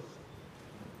culture,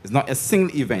 is not a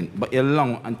single event, but a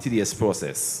long and tedious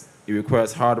process. It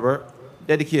requires hard work,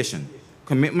 dedication,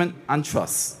 commitment, and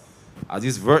trust, as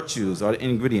these virtues are the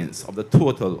ingredients of the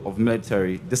total of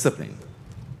military discipline.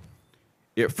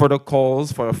 It further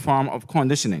calls for a form of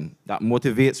conditioning that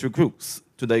motivates recruits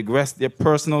to digress their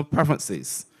personal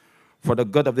preferences for the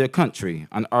good of their country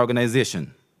and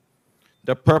organization.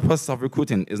 The purpose of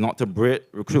recruiting is not to breed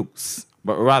recruits,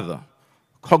 but rather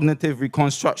cognitive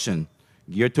reconstruction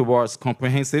geared towards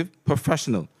comprehensive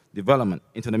professional development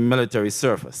into the military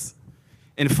service.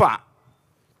 In fact,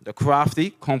 the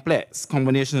crafty, complex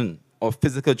combination of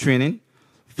physical training,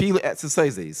 field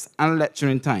exercises, and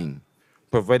lecturing time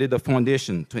provided the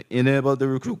foundation to enable the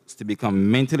recruits to become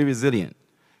mentally resilient,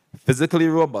 physically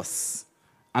robust,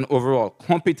 and overall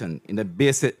competent in the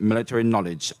basic military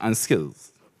knowledge and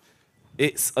skills.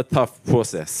 It's a tough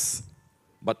process,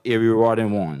 but a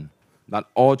rewarding one that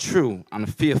all true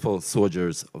and faithful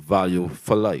soldiers value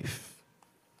for life.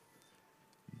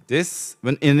 This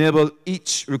will enable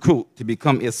each recruit to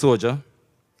become a soldier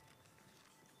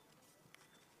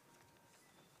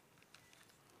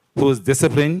who is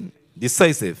disciplined,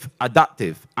 decisive,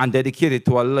 adaptive, and dedicated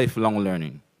to a lifelong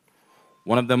learning.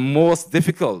 One of the most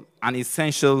difficult and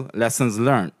essential lessons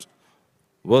learned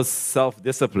was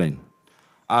self-discipline,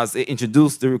 as it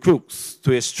introduced the recruits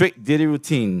to a strict daily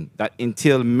routine that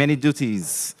entailed many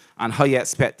duties and high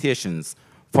expectations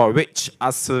for which,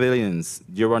 as civilians,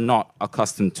 they were not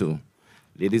accustomed to.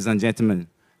 Ladies and gentlemen,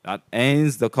 that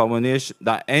ends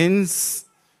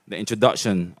the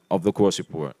introduction of the course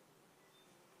report.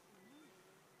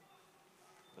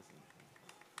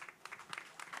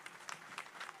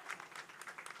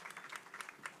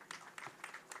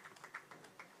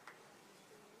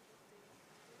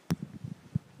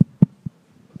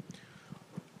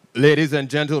 Ladies and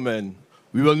gentlemen,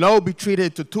 we will now be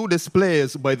treated to 2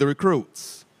 displays by the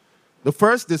recruits. The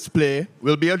first display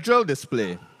will be a drill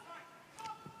display.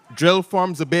 Drill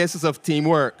forms the basis of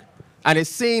teamwork and is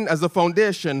seen as the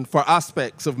foundation for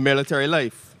aspects of military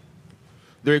life.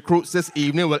 The recruits this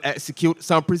evening will execute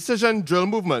some precision drill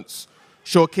movements,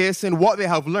 showcasing what they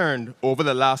have learned over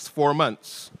the last 4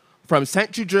 months, from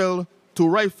sentry drill to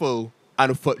rifle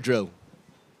and foot drill.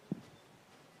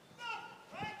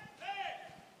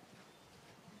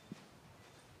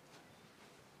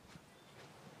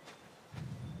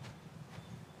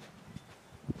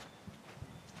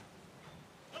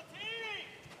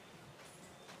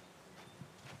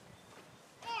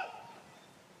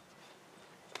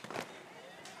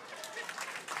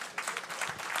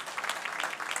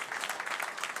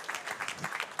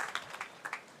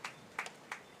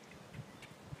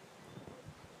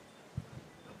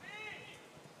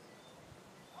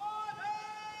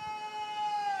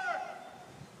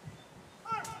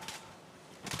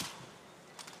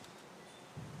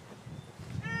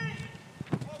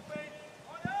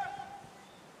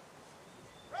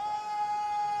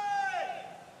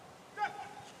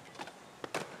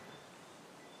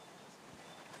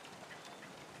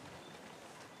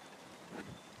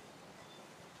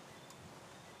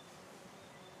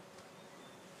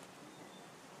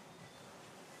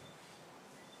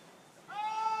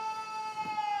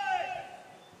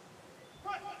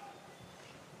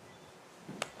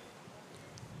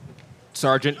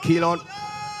 Sergeant Keelan.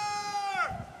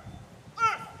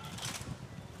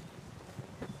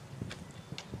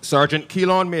 Sergeant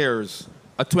Keelan Mears,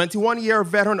 a 21-year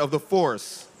veteran of the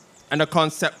force and a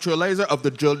conceptualizer of the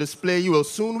drill display you will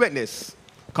soon witness,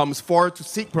 comes forward to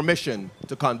seek permission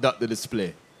to conduct the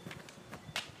display.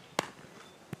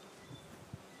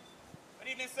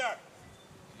 Good evening, sir.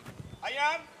 I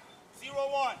am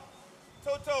 01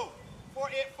 Toto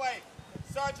 485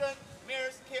 Sergeant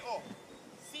Mears KO,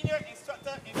 Senior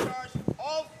Instructor in charge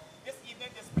of this evening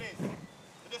displays.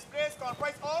 The displays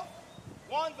comprise of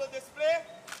 1 drill display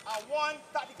and 1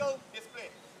 tactical display.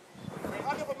 We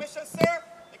have your permission, sir,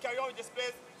 to carry on with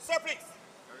displays. Sir, please.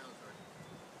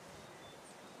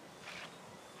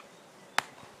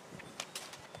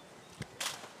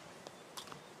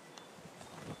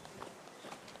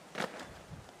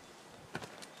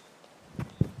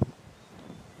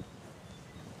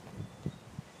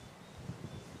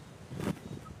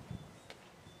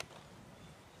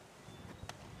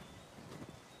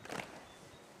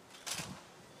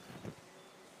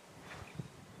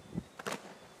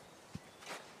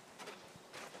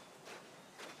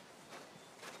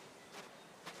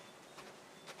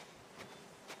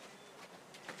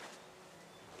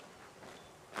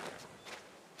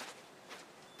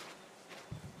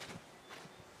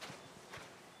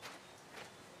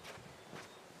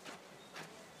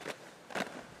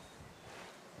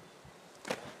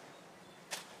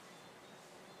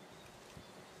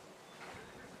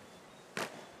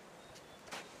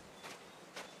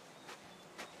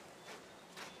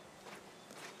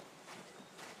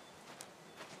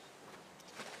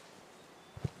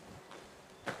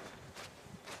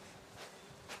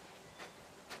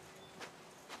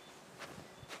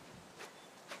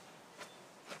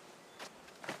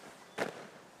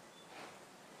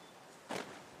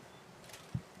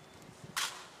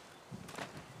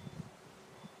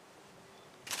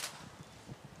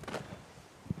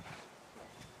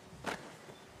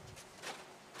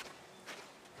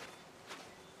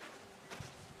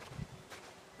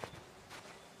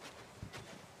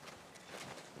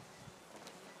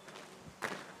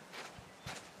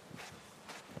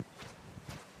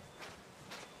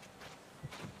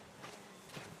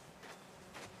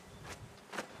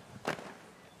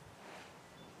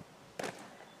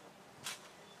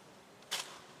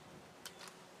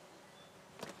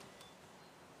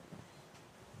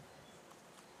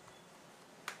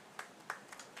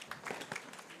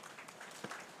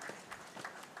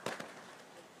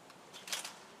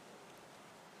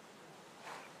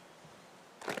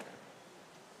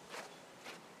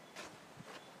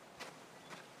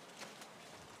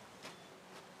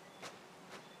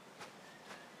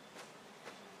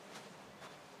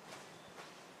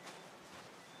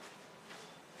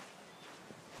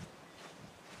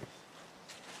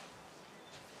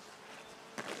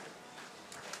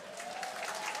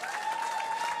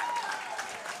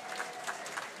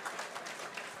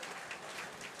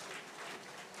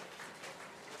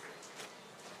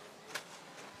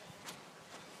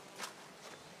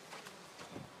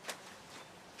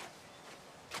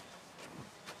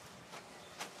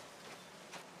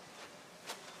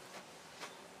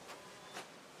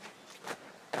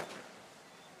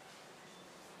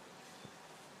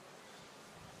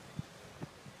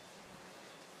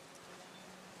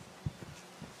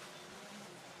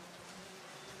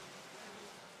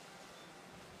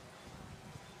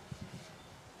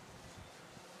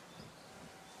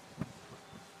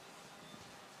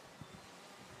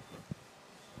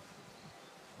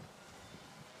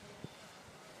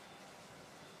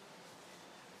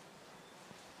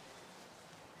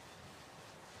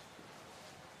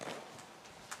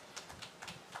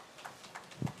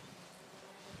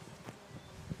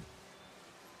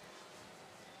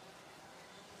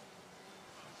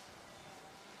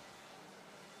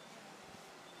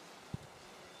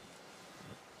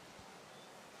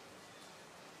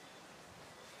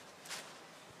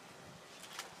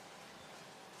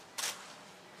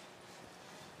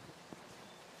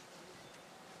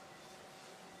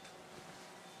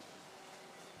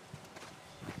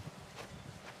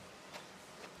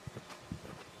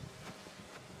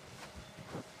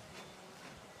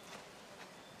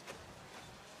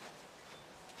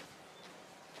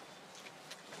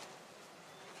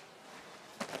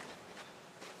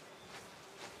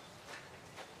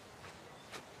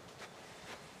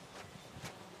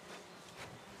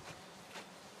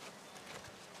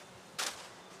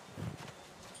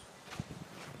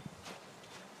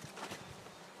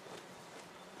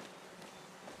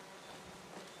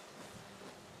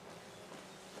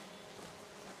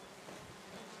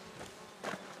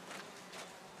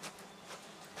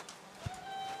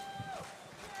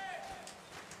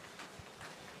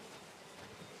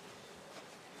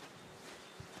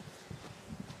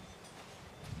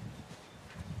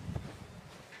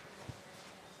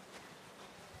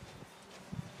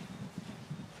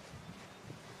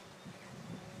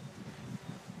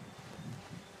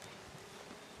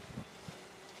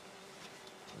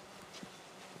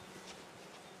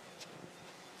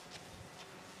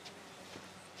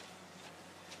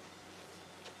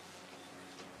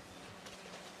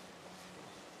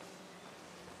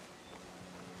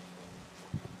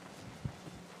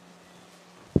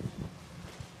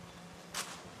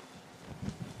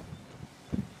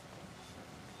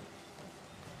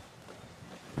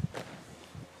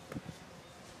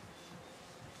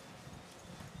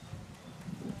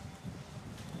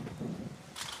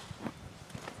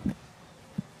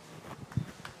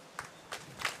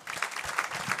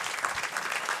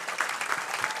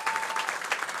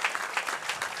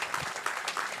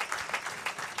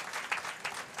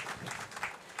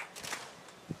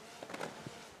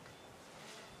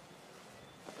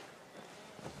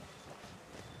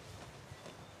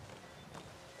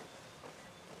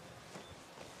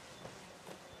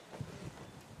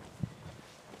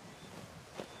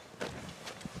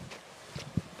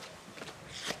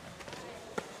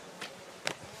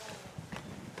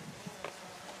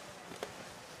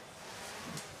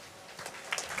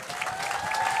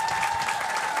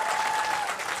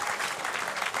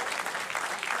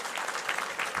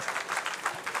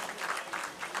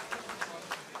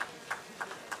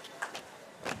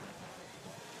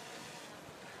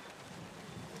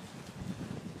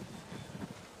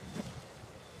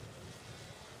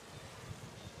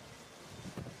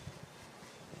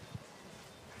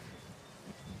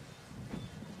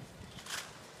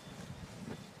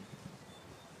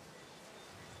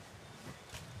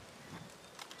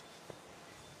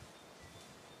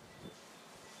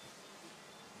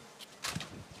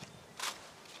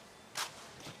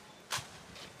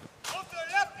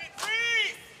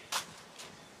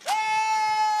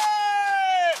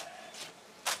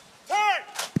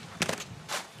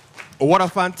 What a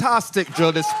fantastic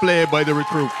drill display by the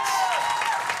recruits.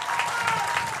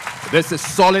 This is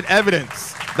solid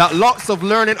evidence that lots of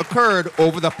learning occurred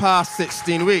over the past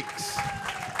 16 weeks.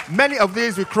 Many of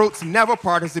these recruits never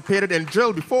participated in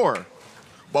drill before,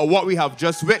 but what we have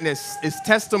just witnessed is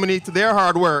testimony to their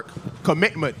hard work,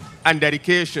 commitment, and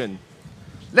dedication.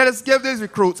 Let us give these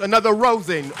recruits another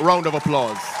rousing round of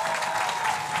applause.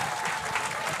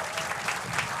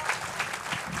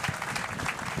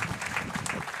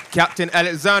 Captain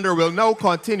Alexander will now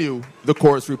continue the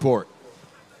course report.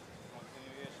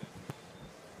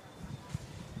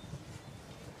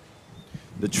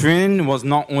 The training was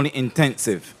not only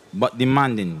intensive, but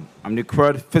demanding and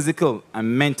required physical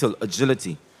and mental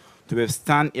agility to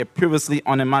withstand a previously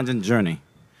unimagined journey.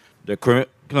 The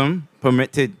curriculum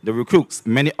permitted the recruits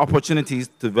many opportunities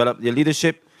to develop their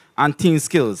leadership and team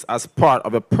skills as part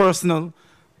of a personal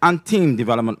and team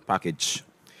development package.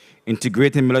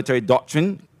 Integrating military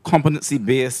doctrine,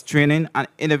 competency-based training, and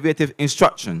innovative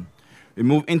instruction, we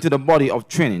move into the body of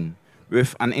training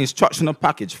with an instructional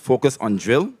package focused on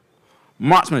drill,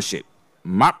 marksmanship,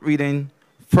 map reading,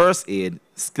 first aid,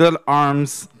 skilled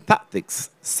arms, tactics,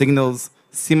 signals,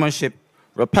 seamanship,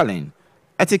 rappelling,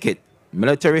 etiquette,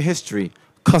 military history,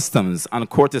 customs, and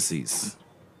courtesies.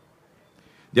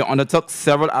 They undertook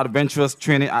several adventurous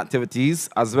training activities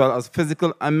as well as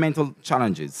physical and mental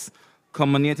challenges,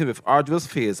 culminating with arduous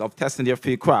phase of testing their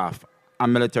field craft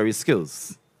and military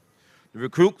skills. The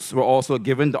recruits were also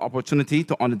given the opportunity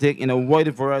to undertake in a wide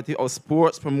variety of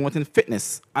sports promoting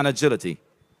fitness and agility,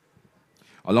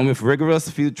 along with rigorous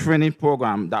field training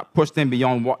program that pushed them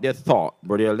beyond what they thought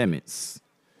were their limits.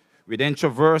 We then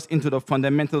traversed into the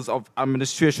fundamentals of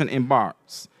administration in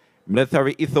BARS,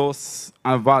 military ethos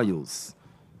and values,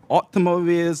 optimal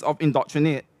ways of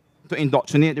indoctrinate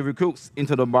the recruits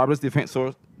into the Barbados Defence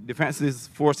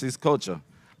Force's culture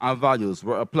and values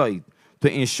were applied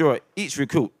to ensure each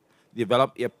recruit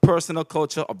developed a personal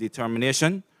culture of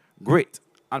determination, grit,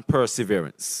 and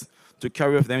perseverance to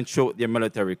carry with them throughout their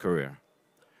military career.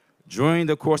 During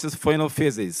the course's final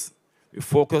phases, we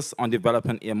focused on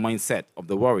developing a mindset of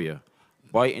the warrior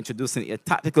by introducing a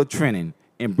tactical training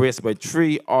embraced by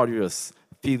 3 arduous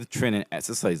field training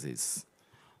exercises.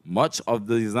 Much of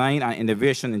the design and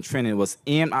innovation in training was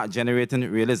aimed at generating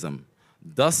realism.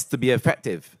 Thus, to be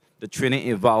effective, the training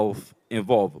involved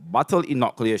battle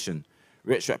inoculation,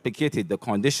 which replicated the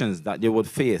conditions that they would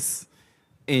face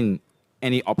in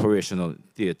any operational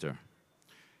theater.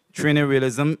 Training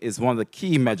realism is one of the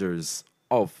key measures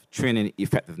of training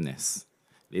effectiveness.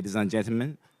 Ladies and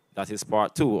gentlemen, that is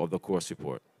part 2 of the course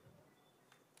report.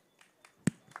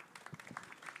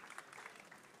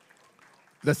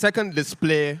 The second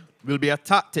display will be a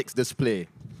tactics display.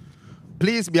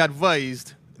 Please be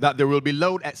advised that there will be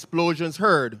loud explosions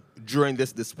heard during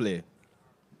this display.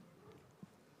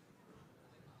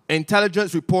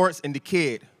 Intelligence reports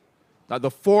indicate that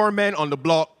the 4 men on the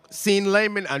block seen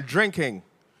liming and drinking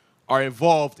are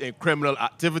involved in criminal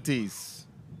activities.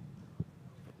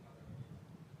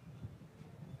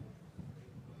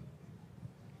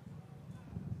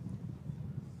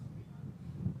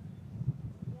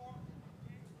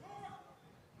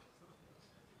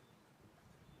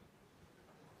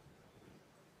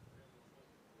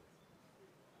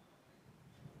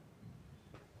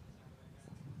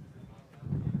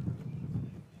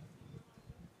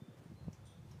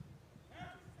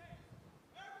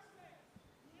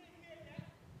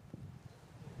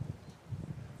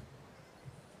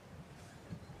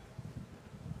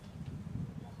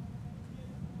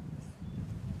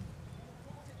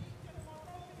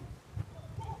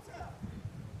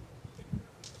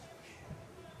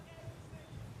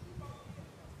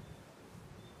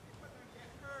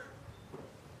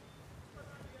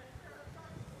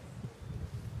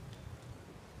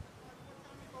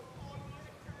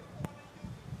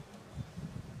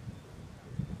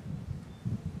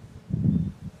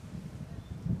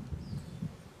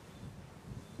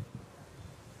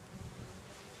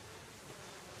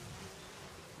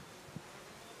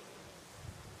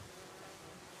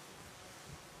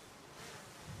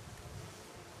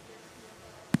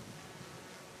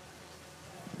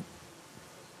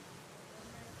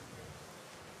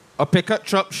 A pickup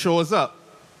truck shows up.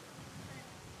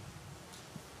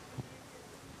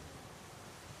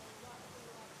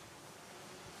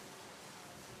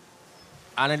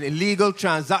 And an illegal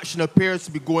transaction appears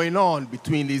to be going on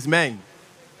between these men.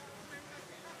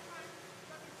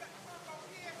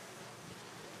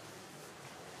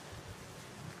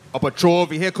 A patrol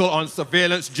vehicle on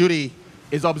surveillance duty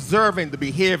is observing the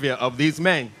behavior of these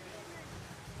men.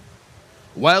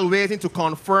 While waiting to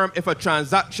confirm if a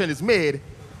transaction is made,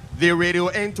 They radio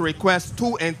in to request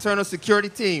 2 internal security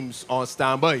teams on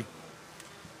standby.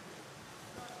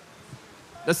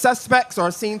 The suspects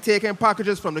are seen taking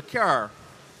packages from the car.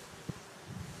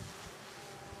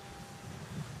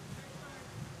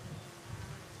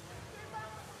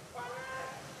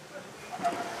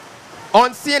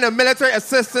 On seeing a military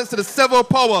assistance to the civil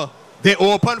power, they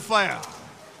open fire.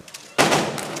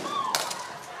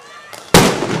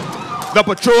 The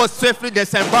patrol swiftly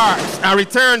disembarks and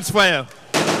returns fire.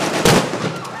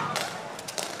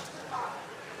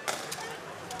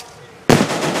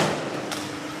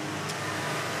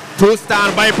 Two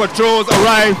standby patrols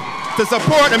arrive to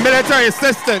support the military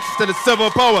assistance to the civil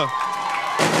power.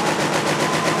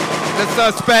 The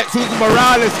suspects, whose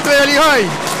morale is clearly high,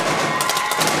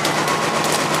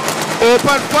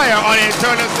 open fire on the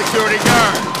internal security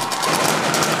guard.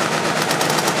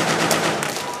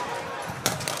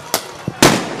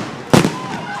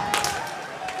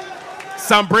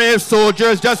 Some brave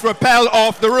soldiers just rappelled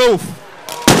off the roof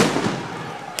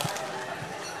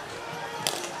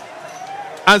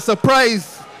and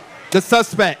surprised the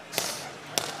suspects.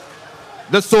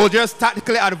 The soldiers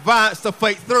tactically advanced to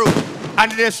fight through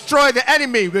and destroy the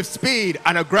enemy with speed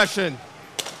and aggression.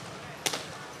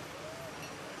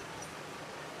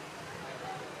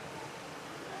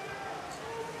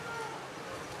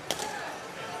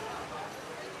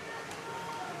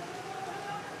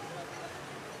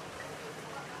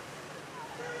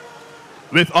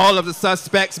 With all of the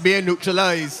suspects being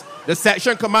neutralized, the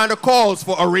section commander calls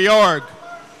for a reorg.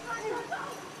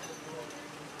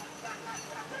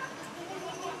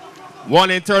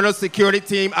 One internal security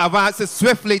team advances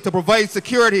swiftly to provide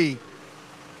security.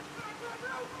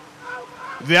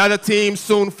 The other team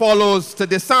soon follows to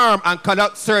disarm and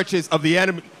conduct searches of the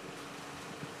enemy.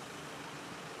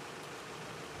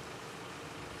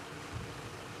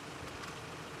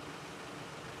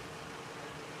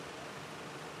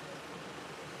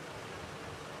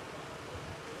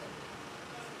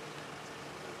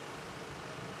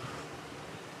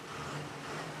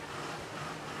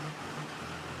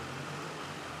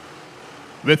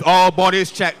 With all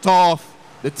bodies checked off,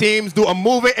 the teams do a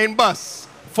move-in bus,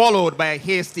 followed by a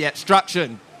hasty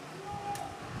extraction.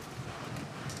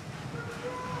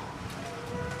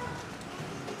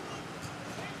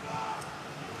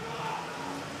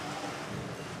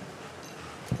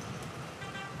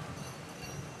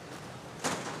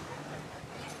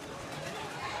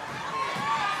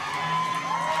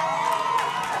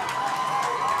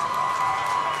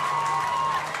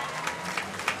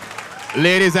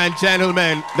 Ladies and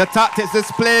gentlemen, the tactics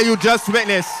display you just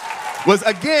witnessed was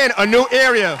again a new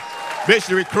area which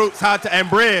the recruits had to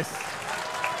embrace.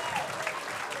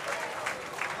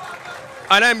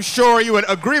 And I'm sure you would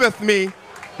agree with me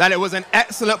that it was an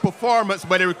excellent performance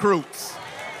by the recruits.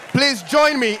 Please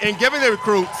join me in giving the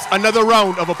recruits another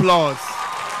round of applause.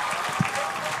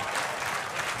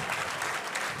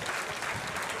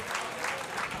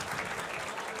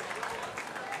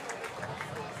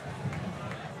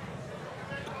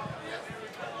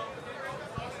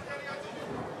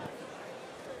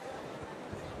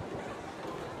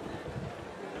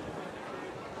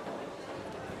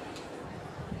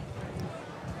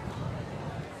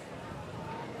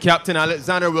 Captain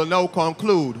Alexander will now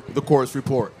conclude the course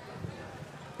report.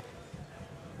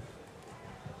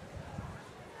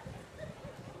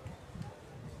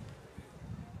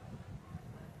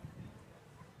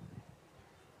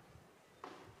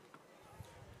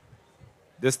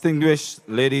 Distinguished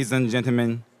ladies and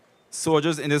gentlemen,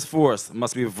 soldiers in this force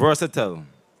must be versatile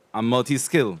and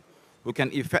multi-skilled who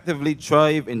can effectively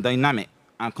thrive in dynamic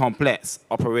and complex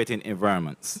operating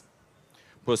environments.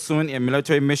 Pursuing a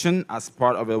military mission as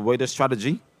part of a wider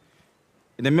strategy.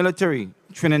 In the military,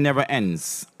 training never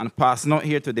ends, and passing out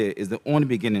here today is the only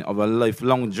beginning of a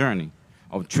lifelong journey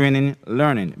of training,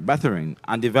 learning, bettering,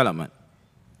 and development.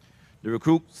 The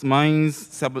recruits' minds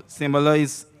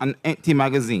symbolize an empty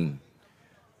magazine,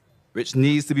 which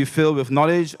needs to be filled with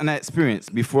knowledge and experience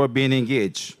before being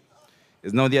engaged.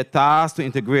 It's now their task to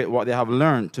integrate what they have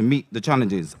learned to meet the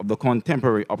challenges of the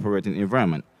contemporary operating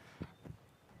environment.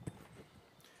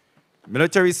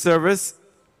 Military service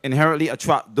inherently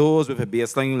attracts those with a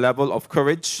baseline level of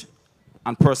courage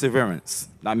and perseverance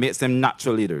that makes them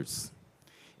natural leaders.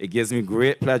 It gives me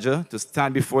great pleasure to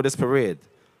stand before this parade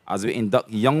as we induct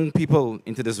young people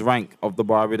into this rank of the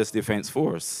Barbados Defence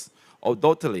Force.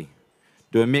 Undoubtedly,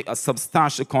 they will make a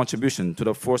substantial contribution to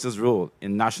the force's role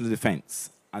in national defense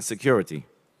and security.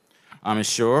 I'm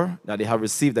sure that they have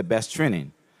received the best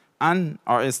training and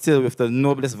are instilled with the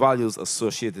noblest values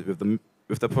associated with the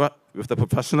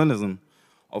professionalism,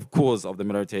 of course, of the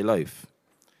military life.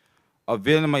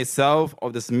 availing myself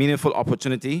of this meaningful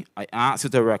opportunity, I ask you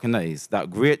to recognize that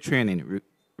great training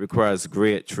requires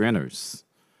great trainers.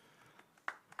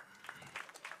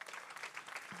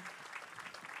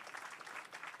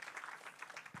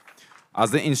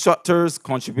 As the instructors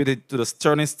contributed to the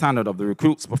sterling standard of the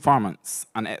recruits' performance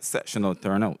and exceptional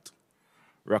turnout,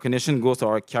 recognition goes to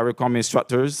our CARICOM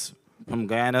instructors from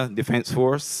Guyana Defence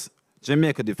Force,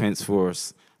 Jamaica Defence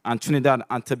Force, and Trinidad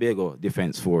and Tobago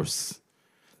Defence Force.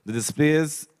 The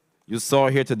displays you saw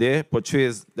here today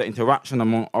portrays the interaction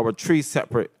among our three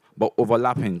separate but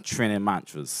overlapping training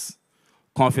mantras: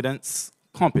 confidence,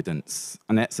 competence,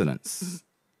 and excellence.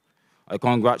 I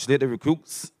congratulate the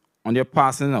recruits on their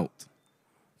passing out,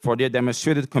 for their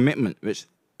demonstrated commitment which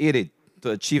aided to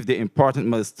achieve the important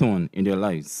milestone in their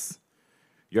lives.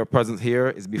 Your presence here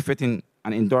is befitting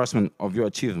an endorsement of your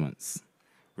achievements.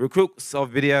 Recruits of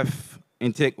BDF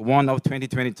Intake 1 of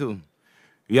 2022,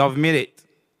 you have made it,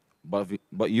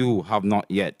 but you have not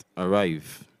yet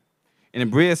arrived.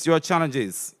 Embrace your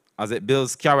challenges as it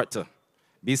builds character.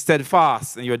 Be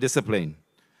steadfast in your discipline,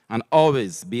 and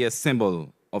always be a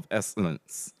symbol of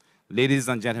excellence. Ladies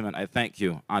and gentlemen, I thank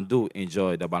you, and do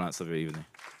enjoy the balance of your evening.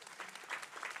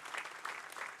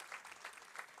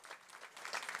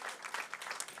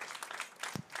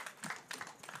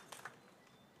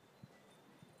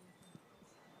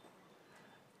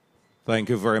 Thank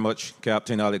you very much,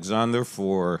 Captain Alexander,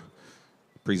 for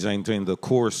presenting the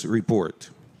course report.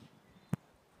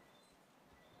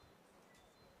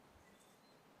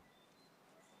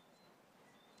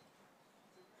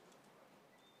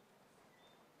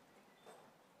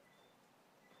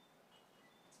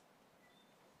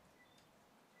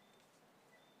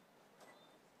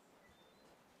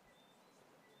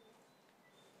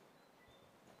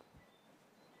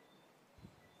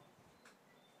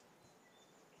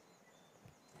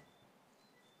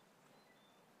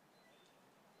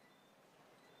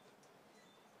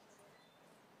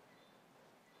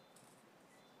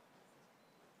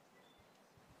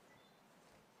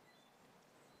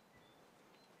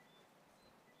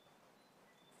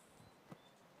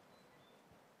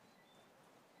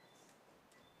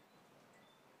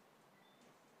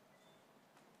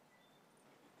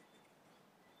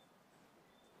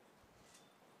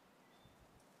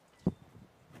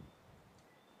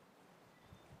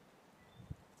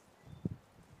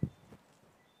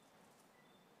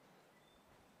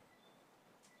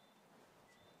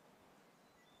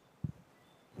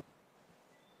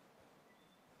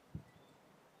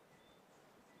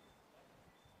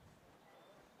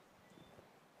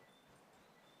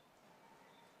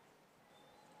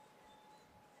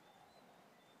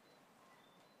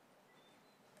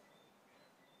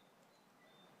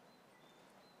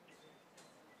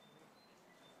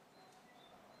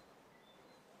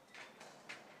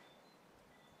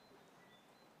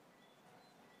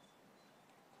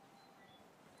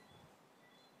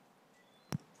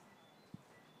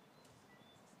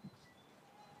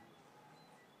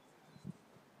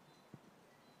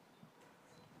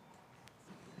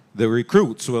 The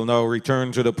recruits will now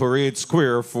return to the parade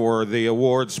square for the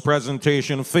awards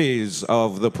presentation phase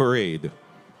of the parade.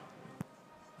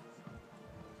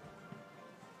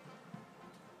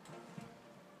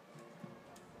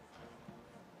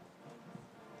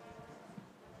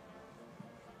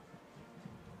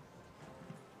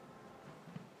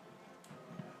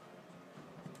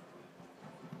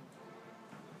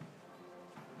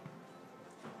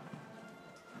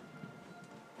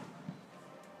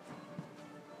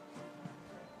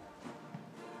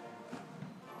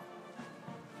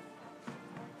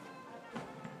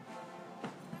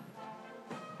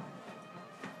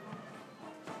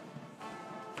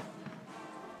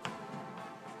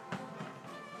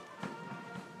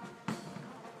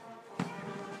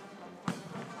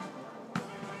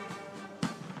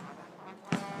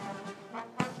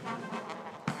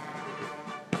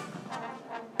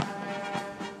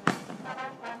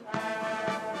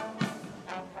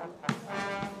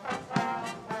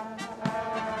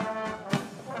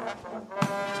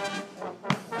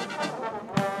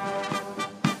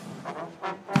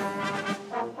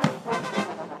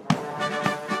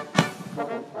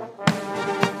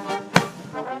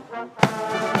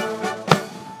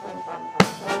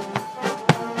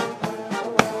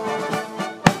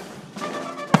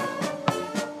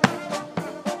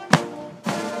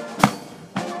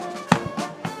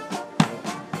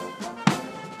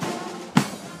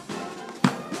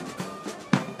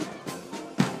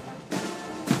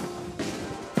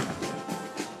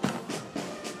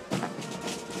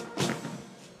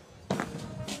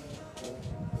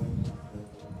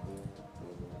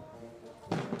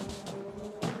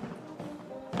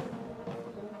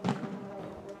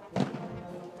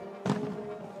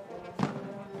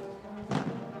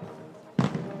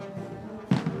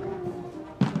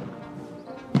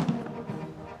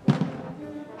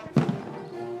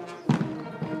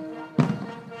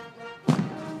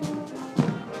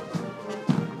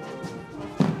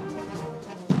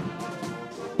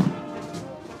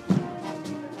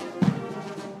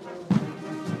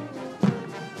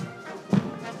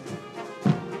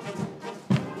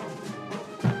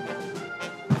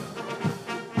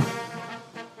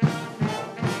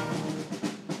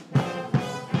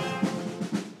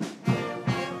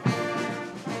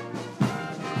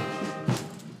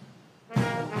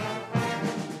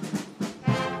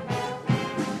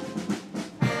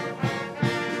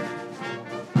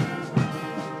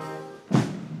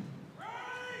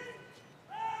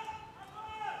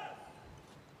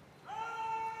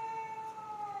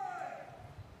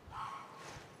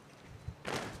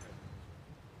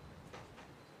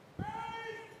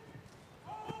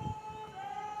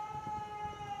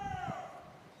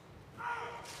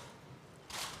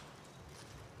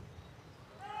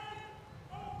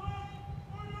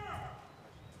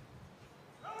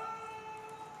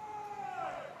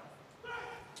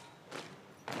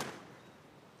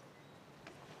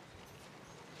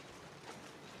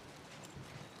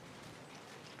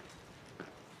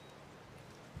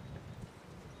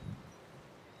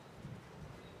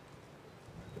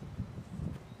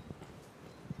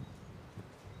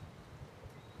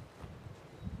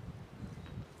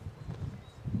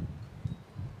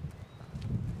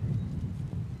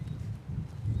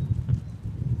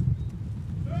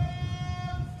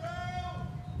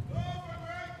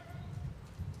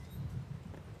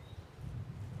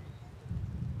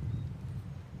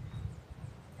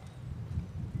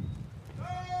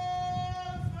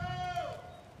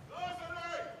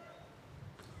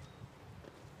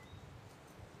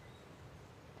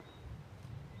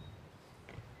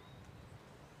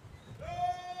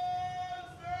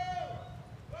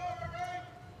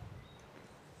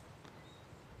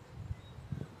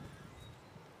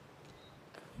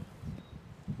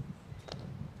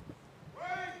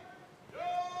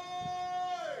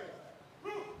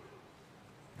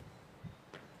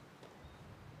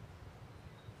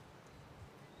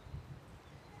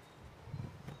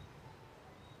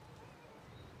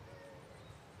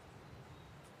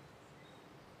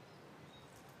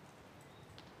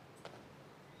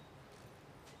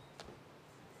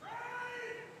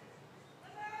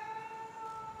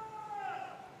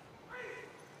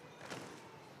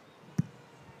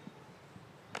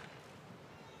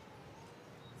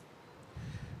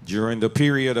 During the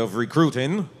period of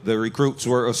recruiting, the recruits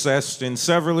were assessed in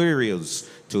several areas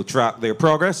to track their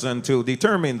progress and to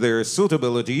determine their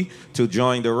suitability to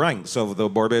join the ranks of the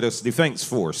Barbados Defence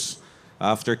Force.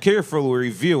 After careful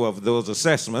review of those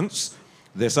assessments,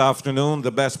 this afternoon,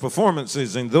 the best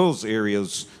performances in those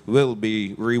areas will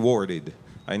be rewarded.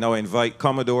 I now invite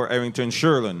Commodore Errington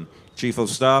Sherlin, Chief of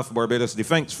Staff, Barbados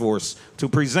Defence Force, to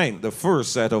present the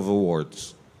first set of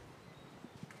awards.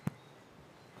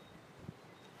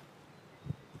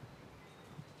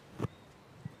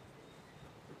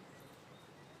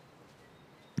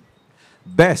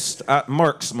 Best at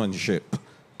Marksmanship,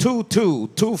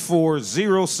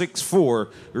 2224064,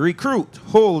 Recruit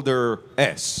Holder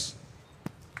S.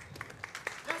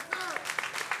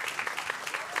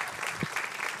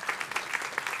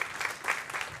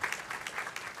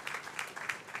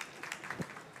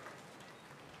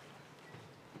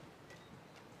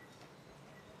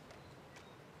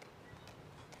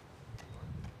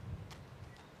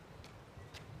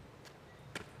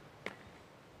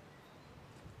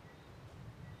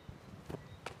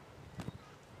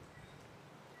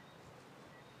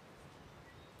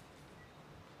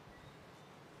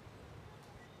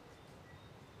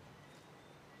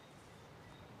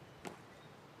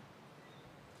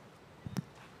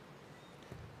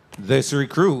 This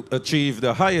recruit achieved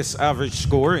the highest average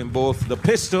score in both the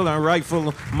pistol and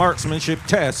rifle marksmanship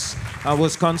tests and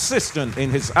was consistent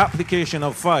in his application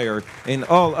of fire in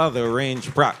all other range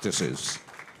practices.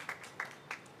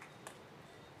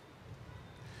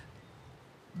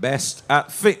 Best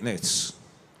at Fitness,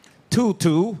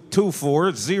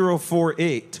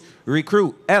 2224048,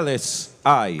 Recruit Ellis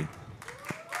I.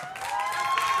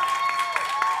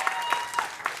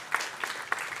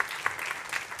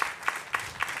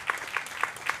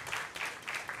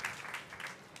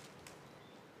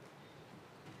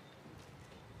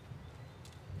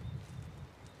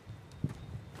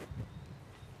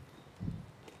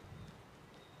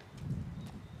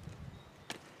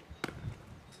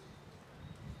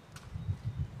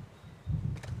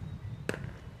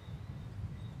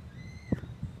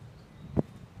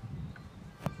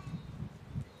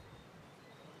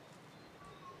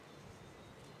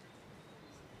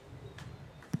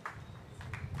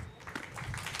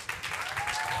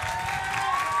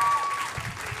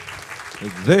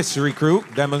 This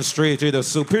recruit demonstrated a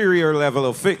superior level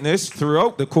of fitness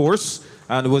throughout the course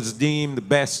and was deemed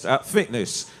best at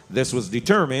fitness. This was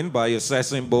determined by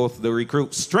assessing both the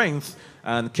recruit's strength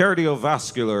and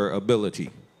cardiovascular ability.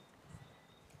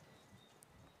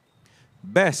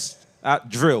 Best at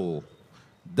Drill,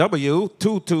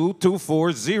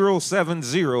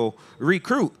 W2224070,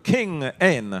 Recruit King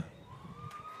N.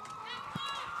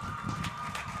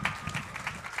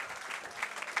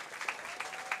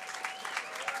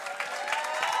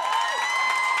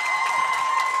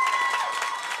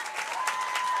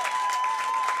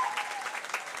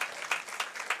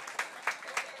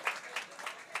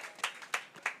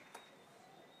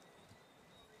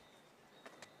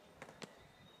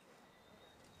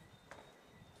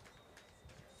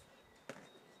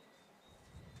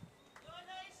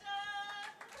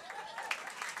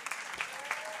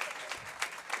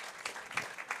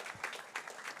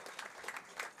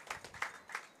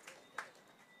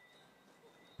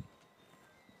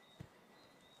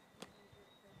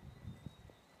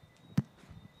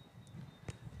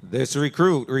 This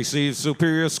recruit received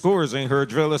superior scores in her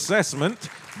drill assessment,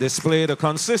 displayed a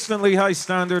consistently high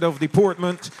standard of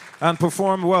deportment, and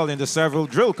performed well in the several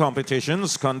drill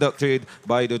competitions conducted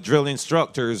by the drill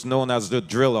instructors known as the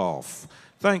Drill-Off.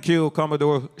 Thank you,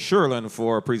 Commodore Sherlin,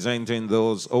 for presenting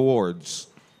those awards.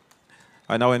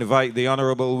 I now invite the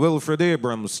Honorable Wilfred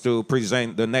Abrams to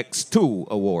present the next two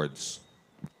awards.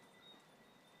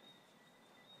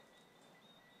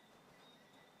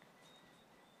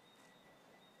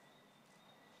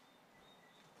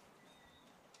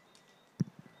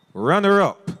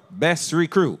 Runner-up, Best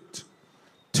Recruit,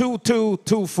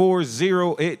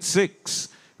 2224086,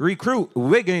 Recruit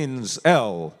Wiggins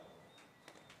L.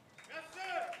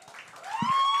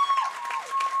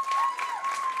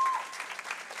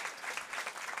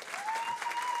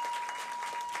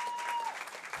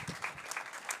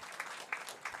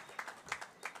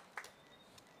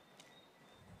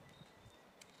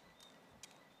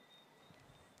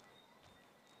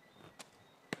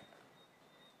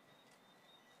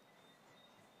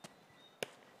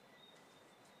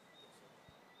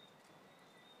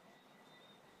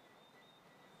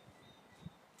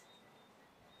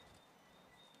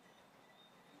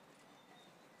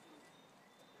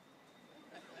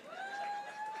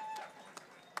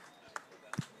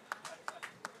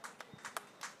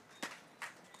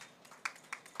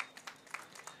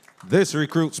 This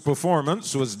recruit's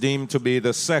performance was deemed to be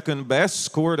the second best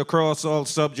scored across all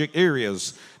subject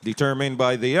areas, determined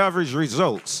by the average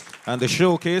results and the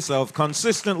showcase of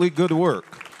consistently good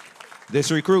work. This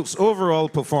recruit's overall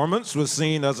performance was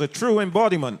seen as a true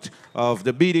embodiment of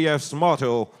the BDF's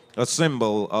motto, a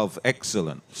symbol of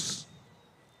excellence.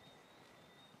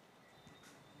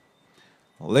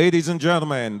 Ladies and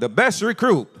gentlemen, the best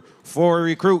recruit for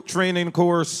Recruit Training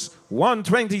Course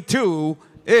 122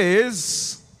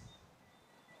 is...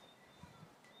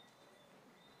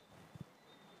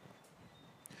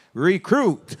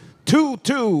 Recruit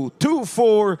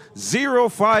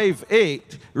 2224058,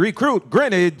 Recruit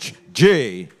Greenwich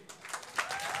J.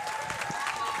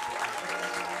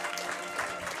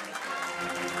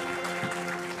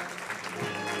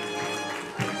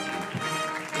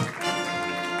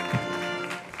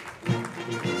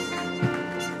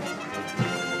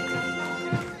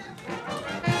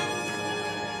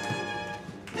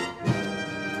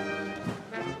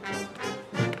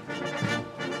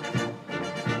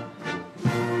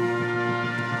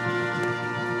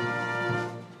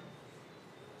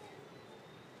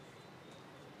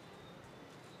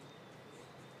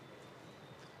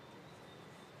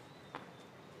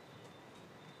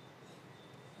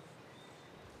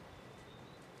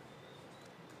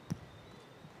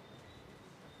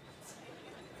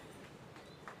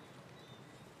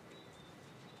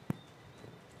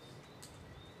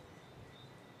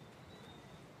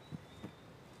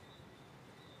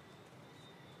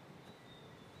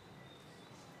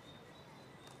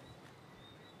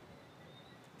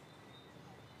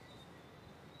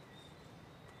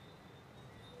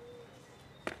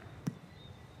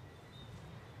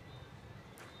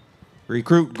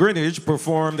 Recruit Greenwich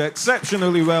performed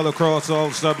exceptionally well across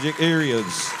all subject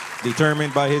areas,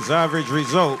 determined by his average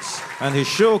results and his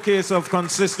showcase of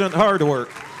consistent hard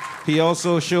work. He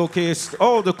also showcased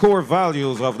all the core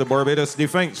values of the Barbados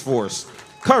Defence Force: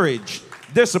 courage,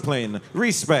 discipline,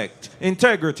 respect,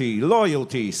 integrity,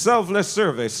 loyalty, selfless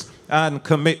service, and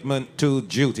commitment to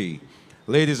duty.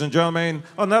 Ladies and gentlemen,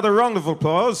 another round of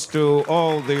applause to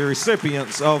all the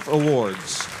recipients of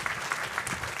awards.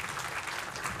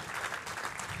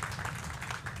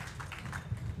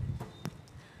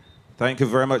 Thank you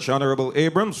very much, Honorable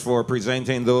Abrams, for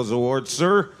presenting those awards,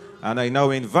 sir. And I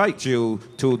now invite you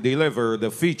to deliver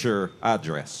the feature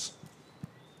address.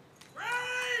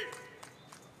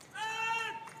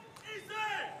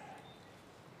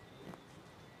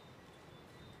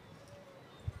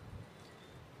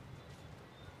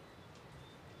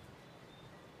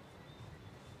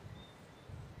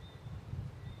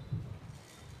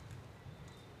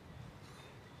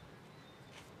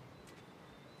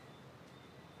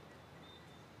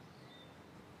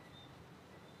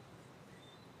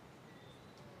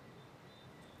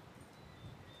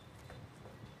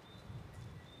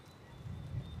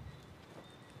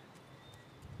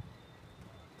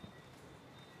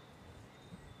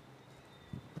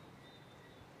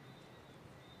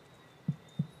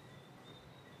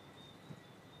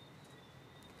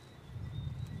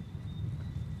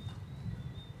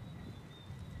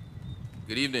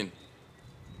 Good evening.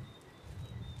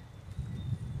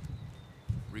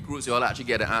 Recruits, you all actually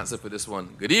get an answer for this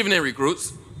one. Good evening,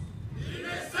 recruits. Good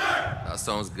evening, sir. That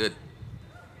sounds good.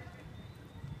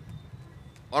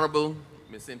 Honorable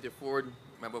Ms. Cynthia Ford,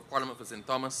 Member of Parliament for St.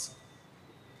 Thomas.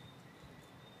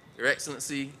 Your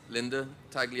Excellency Linda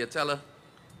Tagliatella,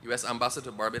 U.S. Ambassador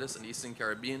to Barbados and the Eastern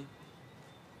Caribbean.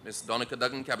 Ms. Donica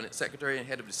Duggan, Cabinet Secretary and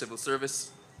Head of the Civil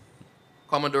Service.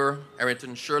 Commodore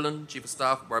Arrington Sherlin, Chief of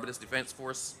Staff, Barbados Defence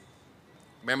Force,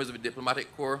 members of the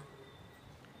Diplomatic Corps,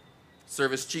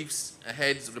 service chiefs and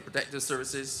heads of the protective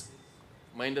services.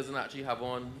 Mine doesn't actually have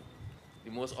on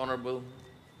the Most Honorable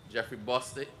Jeffrey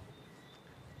Bostic,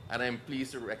 and I'm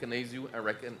pleased to recognize you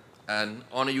and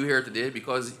honor you here today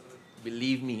because,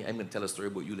 believe me, I'm going to tell a story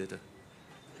about you later.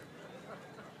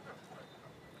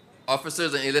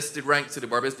 Officers and enlisted ranks to the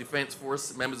Barbados Defence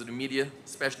Force, members of the media,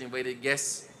 specially invited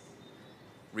guests,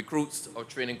 recruits of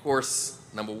training course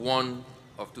number 1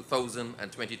 of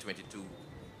 2022.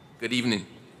 Good evening.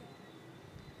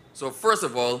 So first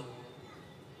of all,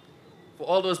 for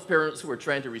all those parents who are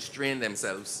trying to restrain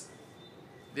themselves,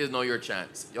 there's now your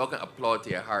chance. Y'all can applaud to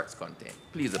your heart's content.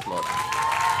 Please applaud.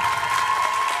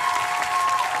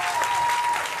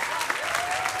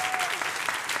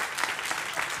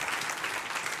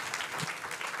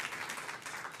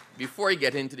 Before I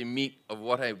get into the meat of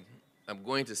what I'm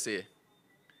going to say,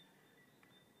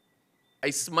 I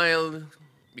smiled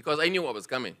because I knew what was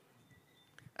coming.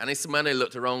 And I smiled and I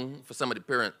looked around for some of the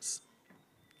parents.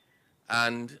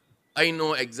 And I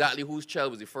know exactly whose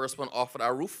child was the first one off of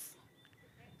our roof.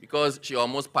 because she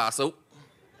almost passed out.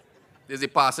 There's a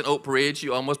passing out parade. She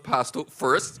almost passed out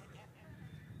first.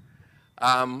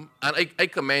 And I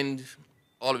commend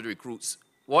all of the recruits.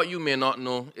 What you may not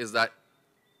know is that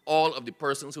all of the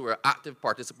persons who were active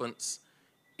participants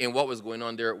in what was going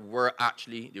on there were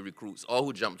actually the recruits. All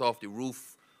who jumped off the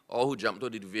roof, all who jumped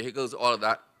out of the vehicles, all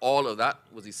of that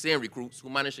was the same recruits who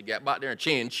managed to get back there and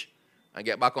change and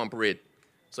get back on parade.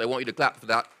 So I want you to clap for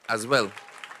that as well.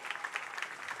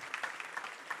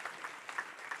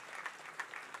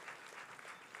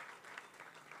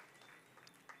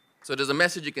 So there's a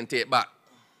message you can take back.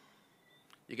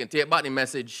 You can take back the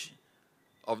message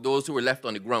of those who were left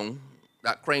on the ground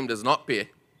that crime does not pay.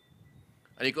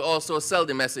 And you can also sell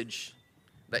the message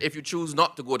that if you choose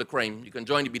not to go to crime, you can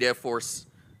join the BDF force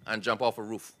and jump off a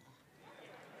roof.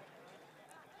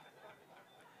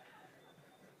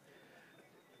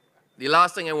 The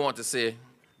last thing I want to say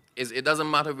is it doesn't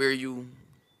matter where you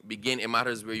begin, it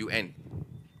matters where you end.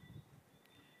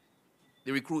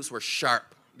 The recruits were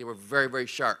sharp. They were very, very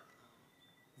sharp.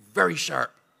 Very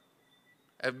sharp.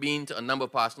 I've been to a number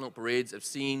of passing out parades. I've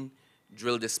seen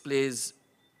drill displays.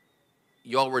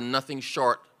 Y'all were nothing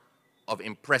short of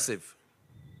impressive.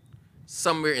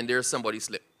 Somewhere in there, somebody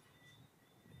slipped.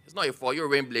 It's not your fault. You're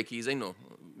wearing Blakey's, I know.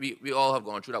 We all have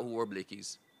gone through that who wore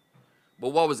Blakey's. But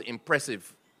what was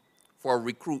impressive for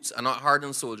recruits and not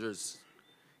hardened soldiers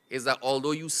is that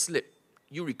although you slipped,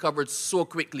 you recovered so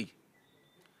quickly.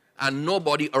 And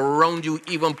nobody around you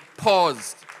even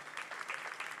paused.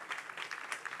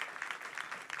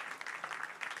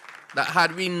 That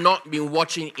had we not been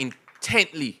watching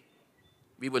intently,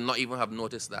 we would not even have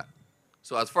noticed that.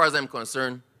 So as far as I'm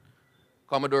concerned,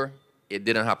 Commodore, it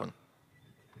didn't happen.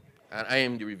 And I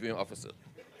am the reviewing officer.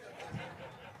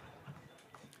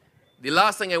 The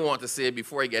last thing I want to say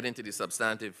before I get into the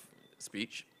substantive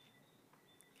speech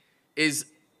is,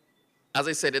 as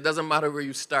I said, it doesn't matter where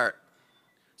you start.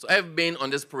 So I've been on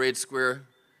this parade square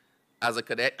as a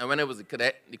cadet, and when I was a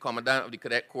cadet, the commandant of the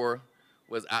cadet corps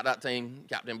was at that time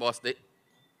Captain Bostic.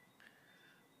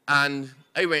 And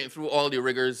I went through all the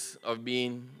rigors of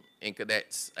being in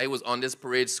cadets. I was on this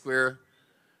parade square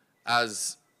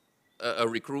as a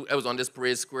recruit. I was on this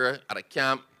parade square at a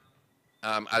camp,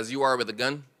 as you are with a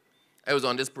gun. I was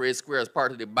on this parade square as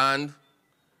part of the band.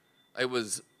 I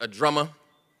was a drummer.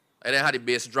 I then had a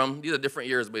bass drum. These are different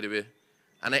years, by the way.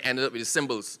 And I ended up with the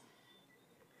cymbals.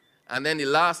 And then the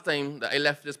last time that I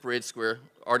left this parade square,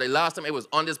 or the last time I was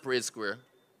on this parade square,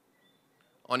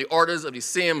 on the orders of the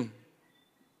same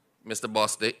Mr.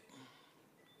 Bostic,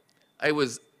 I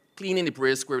was cleaning the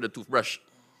parade square with a toothbrush.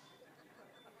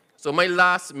 So my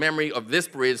last memory of this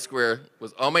parade square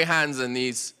was on my hands and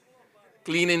knees,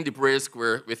 cleaning the parade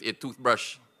square with a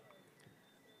toothbrush.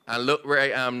 And look where I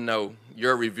am now,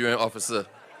 your reviewing officer.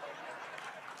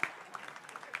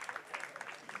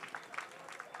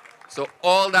 So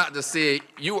all that to say,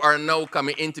 you are now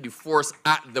coming into the force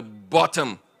at the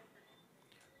bottom.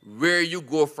 Where you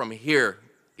go from here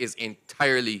is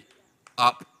entirely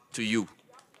up to you.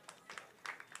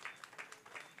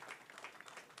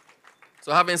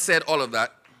 So having said all of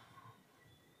that,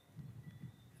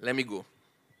 let me go.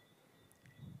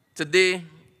 Today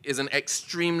is an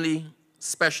extremely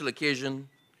special occasion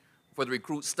for the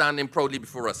recruits standing proudly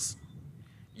before us.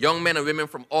 Young men and women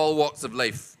from all walks of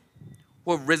life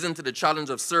who have risen to the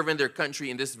challenge of serving their country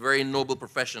in this very noble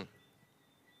profession.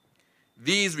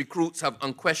 These recruits have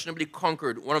unquestionably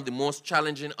conquered one of the most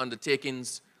challenging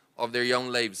undertakings of their young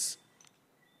lives.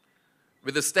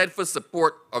 With the steadfast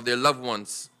support of their loved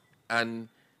ones and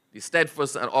the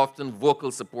steadfast and often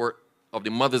vocal support of the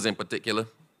mothers in particular,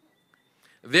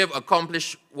 they have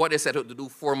accomplished what they set out to do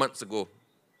 4 months ago,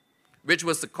 which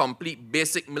was to complete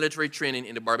basic military training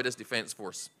in the Barbados Defence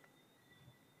Force.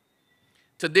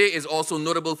 Today is also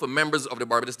notable for members of the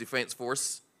Barbados Defence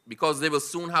Force because they will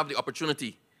soon have the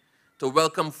opportunity to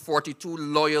welcome 42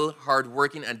 loyal,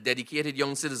 hardworking, and dedicated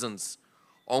young citizens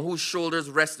on whose shoulders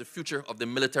rests the future of the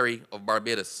military of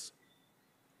Barbados.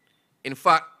 In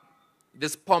fact,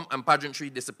 this pomp and pageantry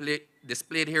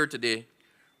displayed here today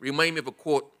remind me of a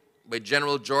quote by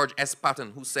General George S.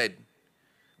 Patton, who said,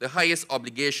 "The highest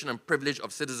obligation and privilege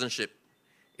of citizenship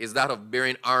is that of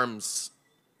bearing arms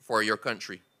for your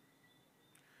country."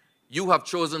 You have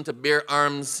chosen to bear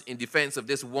arms in defense of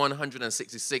this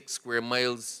 166 square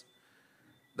miles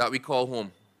that we call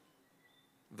home,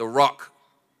 the Rock,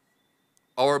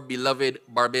 our beloved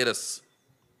Barbados.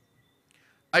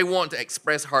 I want to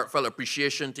express heartfelt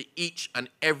appreciation to each and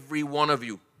every one of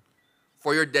you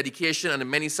for your dedication and the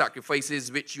many sacrifices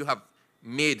which you have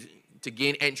made to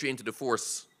gain entry into the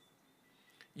force.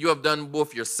 You have done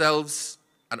both yourselves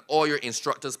and all your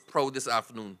instructors proud this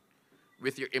afternoon,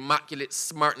 with your immaculate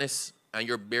smartness and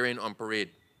your bearing on parade.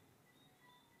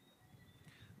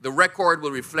 The record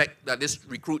will reflect that this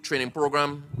recruit training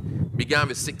program began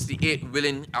with 68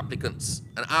 willing applicants,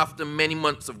 and after many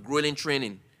months of grueling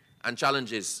training and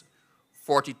challenges,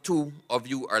 42 of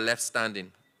you are left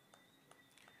standing.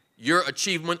 Your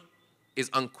achievement is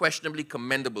unquestionably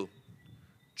commendable,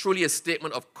 truly a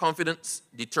statement of confidence,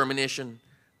 determination,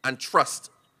 and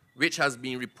trust which has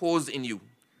been reposed in you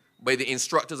by the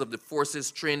instructors of the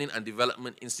Forces Training and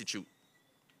Development Institute.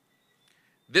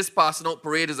 This passing out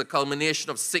parade is a culmination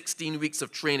of 16 weeks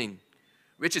of training,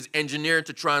 which is engineered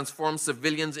to transform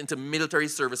civilians into military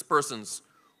service persons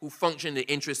who function in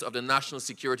the interest of the national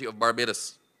security of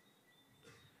Barbados.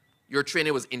 Your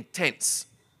training was intense.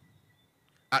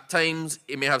 At times,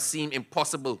 it may have seemed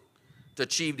impossible to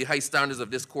achieve the high standards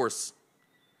of this course.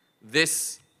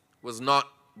 This was not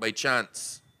by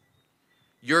chance.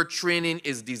 Your training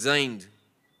is designed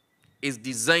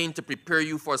to prepare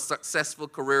you for a successful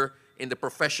career in the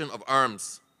profession of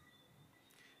arms.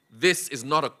 This is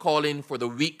not a calling for the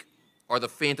weak or the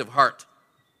faint of heart.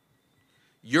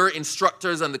 Your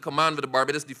instructors and the command of the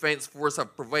Barbados Defence Force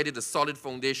have provided a solid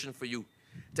foundation for you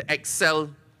to excel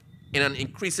in an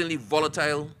increasingly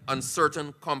volatile,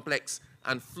 uncertain, complex,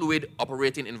 and fluid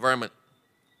operating environment.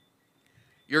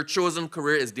 Your chosen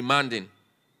career is demanding,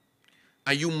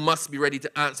 and you must be ready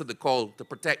to answer the call to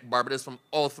protect Barbados from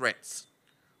all threats,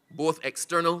 both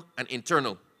external and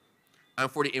internal, and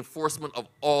for the enforcement of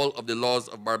all of the laws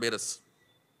of Barbados.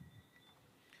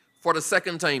 For the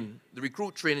second time, the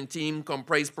recruit training team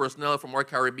comprised personnel from our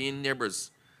Caribbean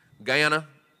neighbors, Guyana,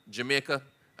 Jamaica,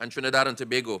 and Trinidad and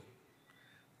Tobago.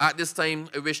 At this time,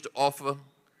 I wish to offer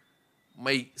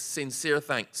my sincere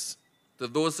thanks to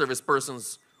those service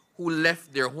persons who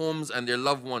left their homes and their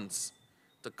loved ones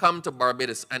to come to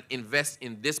Barbados and invest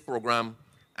in this program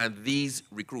and these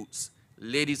recruits.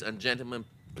 Ladies and gentlemen,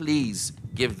 please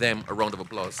give them a round of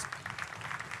applause.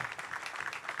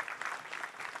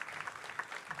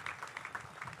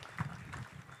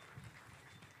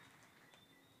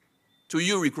 To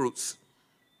you, recruits,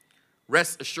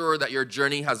 rest assured that your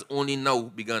journey has only now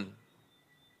begun.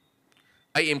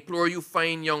 I implore you,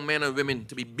 fine young men and women,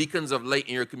 to be beacons of light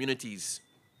in your communities.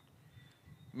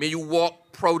 May you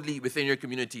walk proudly within your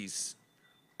communities,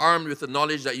 armed with the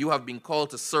knowledge that you have been called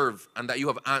to serve and that you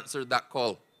have answered that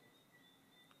call.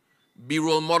 Be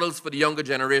role models for the younger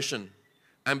generation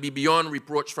and be beyond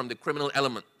reproach from the criminal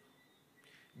element.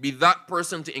 Be that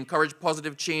person to encourage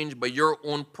positive change by your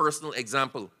own personal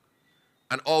example,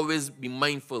 and always be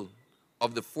mindful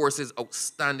of the force's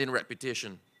outstanding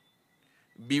reputation.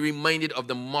 Be reminded of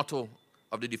the motto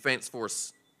of the Defense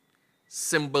Force,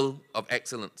 symbol of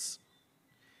excellence.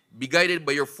 Be guided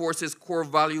by your force's core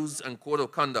values and code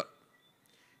of conduct.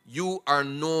 You are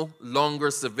no longer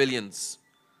civilians,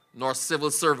 nor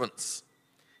civil servants.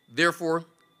 Therefore,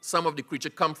 some of the creature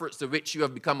comforts to which you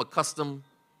have become accustomed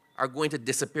are going to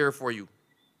disappear for you.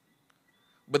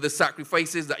 But the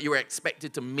sacrifices that you are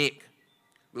expected to make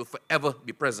will forever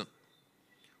be present.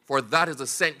 For that is a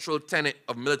central tenet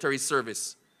of military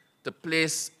service, to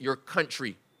place your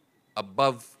country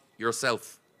above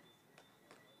yourself.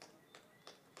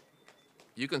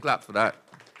 You can clap for that.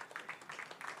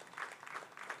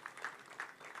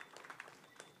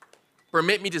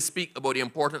 Permit me to speak about the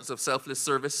importance of selfless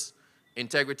service,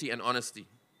 integrity, and honesty.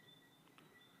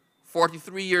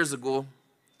 43 years ago,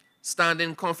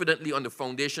 standing confidently on the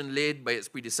foundation laid by its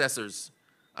predecessors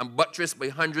and buttressed by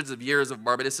hundreds of years of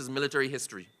Barbados' military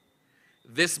history,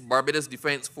 this Barbados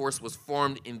Defence Force was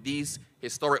formed in these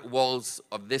historic walls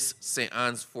of this St.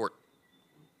 Anne's Fort.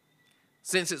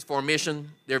 Since its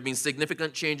formation, there have been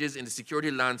significant changes in the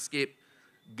security landscape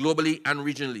globally and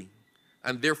regionally,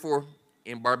 and therefore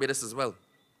in Barbados as well.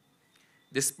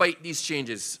 Despite these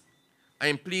changes, I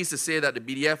am pleased to say that the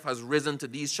BDF has risen to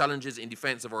these challenges in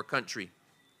defense of our country.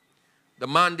 The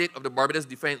mandate of the Barbados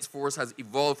Defence Force has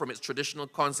evolved from its traditional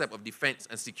concept of defense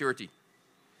and security.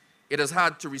 It has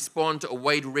had to respond to a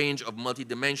wide range of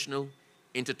multidimensional,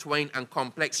 intertwined, and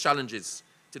complex challenges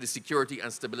to the security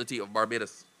and stability of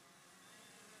Barbados.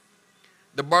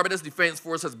 The Barbados Defence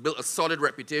Force has built a solid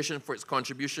reputation for its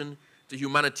contribution to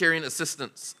humanitarian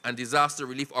assistance and disaster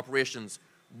relief operations,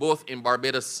 both in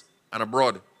Barbados and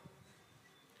abroad.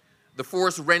 The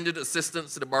force rendered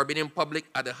assistance to the Barbadian public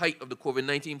at the height of the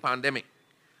COVID-19 pandemic,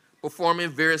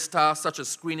 performing various tasks such as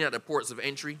screening at the ports of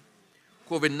entry,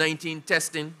 COVID-19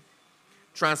 testing,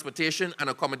 transportation and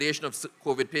accommodation of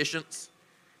COVID patients,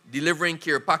 delivering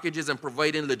care packages and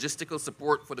providing logistical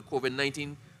support for the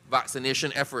COVID-19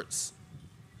 vaccination efforts.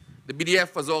 The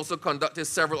BDF has also conducted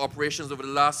several operations over the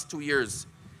last 2 years,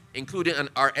 including an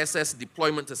RSS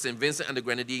deployment to St. Vincent and the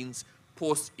Grenadines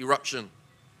post-eruption,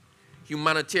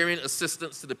 humanitarian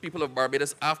assistance to the people of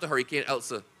Barbados after Hurricane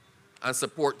Elsa, and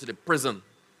support to the prison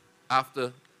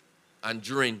after and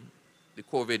during the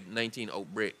COVID-19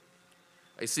 outbreak.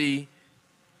 I see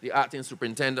the Acting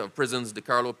Superintendent of Prisons,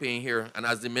 DeCarlo Payne, here, and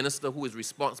as the Minister who is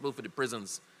responsible for the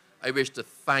prisons, I wish to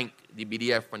thank the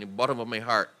BDF from the bottom of my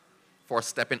heart for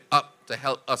stepping up to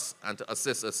help us and to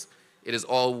assist us. It is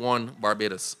all one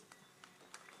Barbados.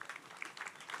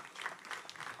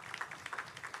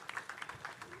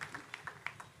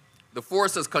 The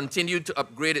force has continued to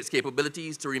upgrade its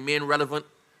capabilities to remain relevant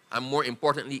and, more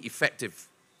importantly, effective.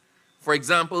 For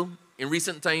example, in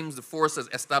recent times, the force has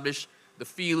established the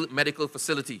Field Medical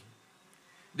Facility.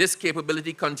 This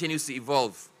capability continues to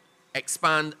evolve,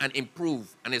 expand, and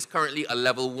improve, and is currently a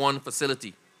Level 1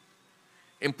 facility.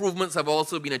 Improvements have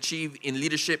also been achieved in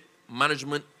leadership,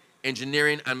 management,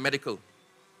 engineering, and medical.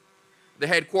 The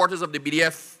headquarters of the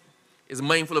BDF is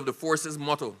mindful of the force's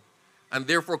motto, and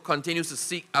therefore continues to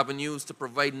seek avenues to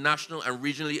provide national and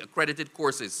regionally accredited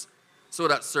courses so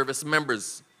that service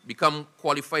members become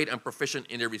qualified and proficient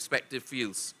in their respective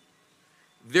fields.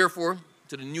 Therefore,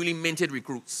 to the newly minted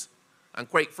recruits, and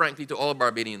quite frankly to all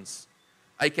Barbadians,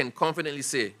 I can confidently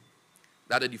say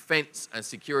that the defense and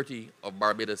security of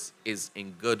Barbados is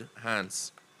in good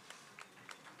hands.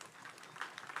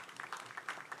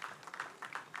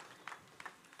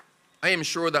 I am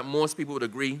sure that most people would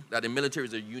agree that the military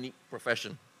is a unique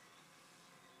profession.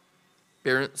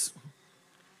 Parents,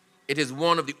 it is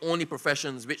one of the only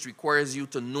professions which requires you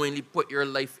to knowingly put your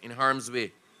life in harm's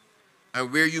way,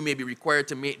 and where you may be required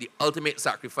to make the ultimate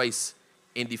sacrifice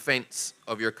in defense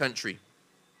of your country.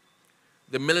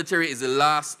 The military is the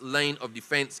last line of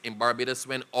defense in Barbados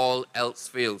when all else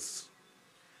fails.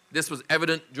 This was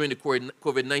evident during the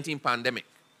COVID-19 pandemic.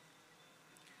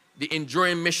 The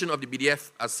enduring mission of the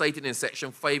BDF, as cited in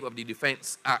Section 5 of the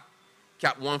Defense Act,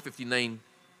 Cap 159,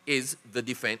 is the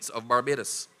defense of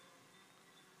Barbados.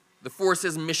 The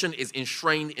force's mission is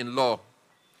enshrined in law,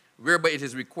 whereby it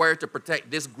is required to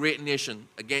protect this great nation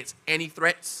against any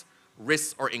threats,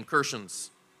 risks, or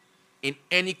incursions. In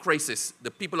any crisis,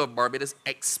 the people of Barbados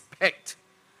expect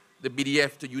the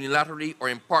BDF to unilaterally or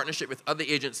in partnership with other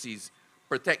agencies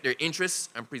protect their interests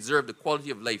and preserve the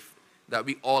quality of life that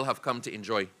we all have come to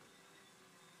enjoy.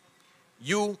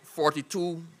 You,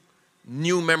 42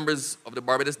 new members of the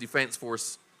Barbados Defence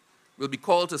Force, will be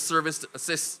called to service to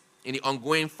assist in the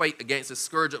ongoing fight against the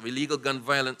scourge of illegal gun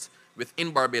violence within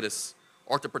Barbados,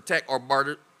 or to protect our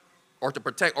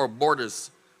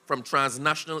borders from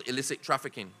transnational illicit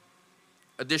trafficking.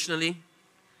 Additionally,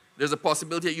 there's a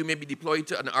possibility that you may be deployed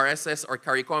to an RSS or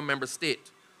CARICOM member state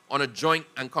on a joint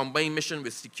and combined mission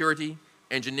with security,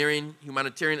 engineering,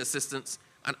 humanitarian assistance,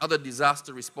 and other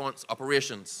disaster response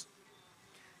operations.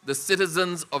 The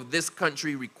citizens of this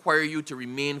country require you to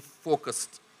remain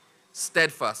focused,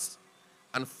 steadfast,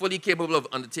 and fully capable of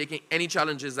undertaking any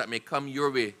challenges that may come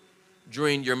your way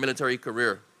during your military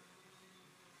career.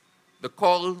 The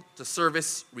call to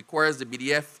service requires the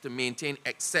BDF to maintain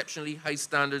exceptionally high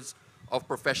standards of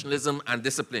professionalism and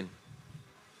discipline.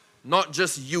 Not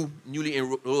just you, newly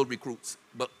enrolled recruits,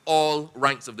 but all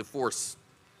ranks of the force.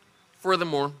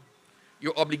 Furthermore,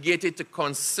 you're obligated to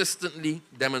consistently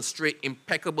demonstrate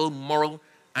impeccable moral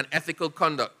and ethical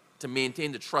conduct to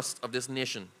maintain the trust of this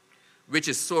nation, which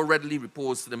is so readily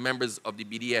reposed to the members of the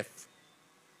BDF.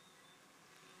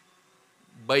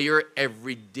 By your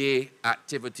everyday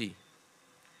activity,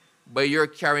 by your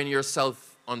carrying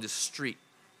yourself on the street,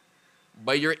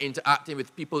 by your interacting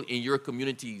with people in your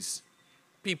communities,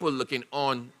 people looking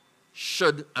on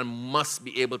should and must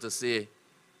be able to say,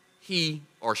 he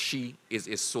or she is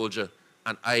a soldier,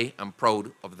 and I am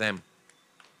proud of them.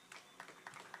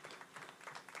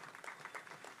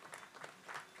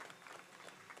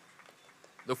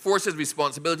 The force's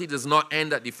responsibility does not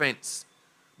end at defense,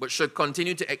 but should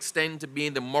continue to extend to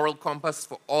being the moral compass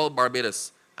for all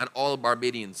Barbados and all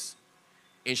Barbadians.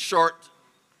 In short,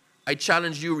 I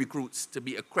challenge you recruits to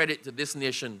be a credit to this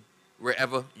nation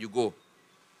wherever you go.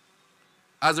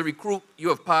 As a recruit, you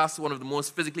have passed one of the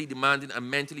most physically demanding and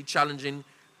mentally challenging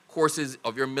courses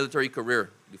of your military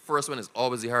career. The first one is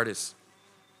always the hardest.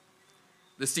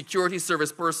 The security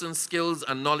service person's skills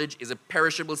and knowledge is a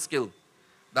perishable skill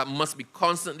that must be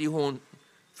constantly honed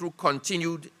through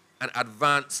continued and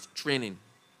advanced training.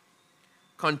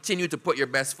 Continue to put your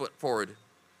best foot forward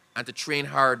and to train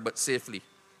hard but safely.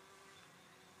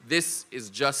 This is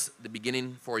just the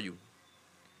beginning for you.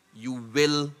 You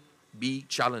will be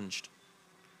challenged.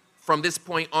 From this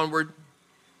point onward,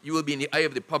 you will be in the eye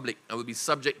of the public and will be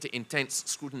subject to intense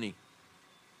scrutiny.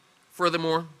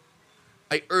 Furthermore,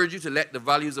 I urge you to let the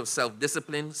values of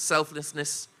self-discipline,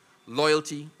 selflessness,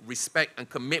 loyalty, respect, and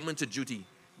commitment to duty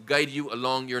guide you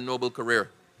along your noble career.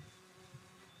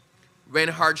 When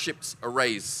hardships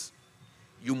arise,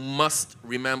 you must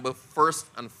remember first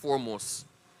and foremost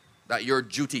that your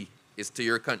duty is to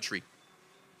your country.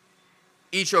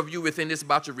 Each of you within this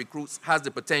batch of recruits has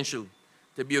the potential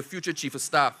to be a future Chief of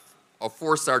Staff or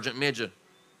Force Sergeant Major,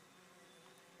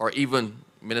 or even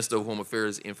Minister of Home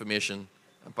Affairs, Information,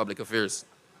 and Public Affairs.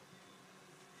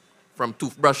 From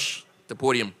toothbrush to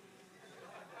podium.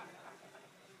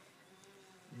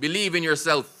 Believe in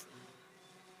yourself.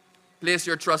 Place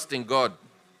your trust in God.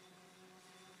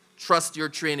 Trust your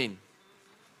training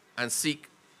and seek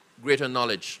greater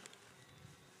knowledge.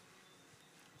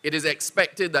 It is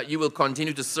expected that you will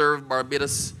continue to serve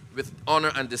Barbados with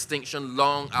honor and distinction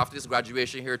long after this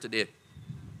graduation here today.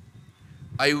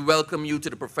 I welcome you to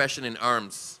the profession in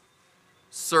arms.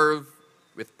 Serve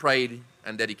with pride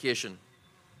and dedication.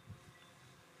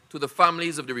 To the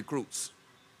families of the recruits,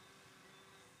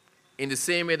 in the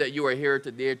same way that you are here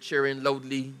today cheering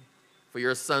loudly for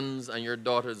your sons and your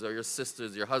daughters or your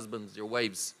sisters, your husbands, your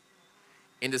wives,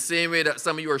 in the same way that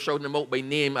some of you are shouting them out by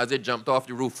name as they jumped off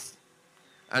the roof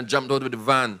and jumped out of the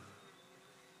van,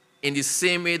 in the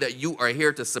same way that you are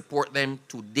here to support them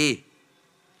today,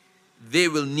 they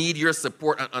will need your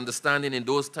support and understanding in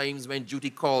those times when duty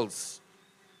calls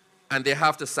and they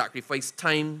have to sacrifice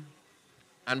time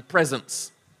and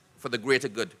presence for the greater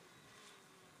good.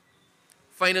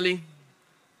 Finally,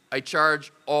 I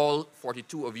charge all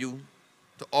 42 of you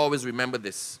to always remember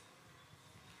this.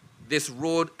 This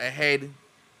road ahead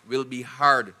will be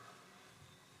hard,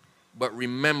 but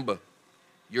remember,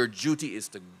 your duty is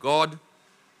to God,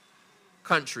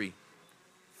 country,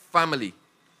 family,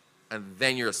 and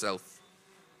then yourself.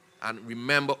 And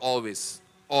remember always,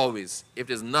 always, if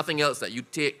there's nothing else that you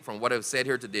take from what I've said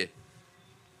here today,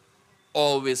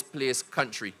 always place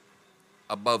country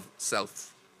above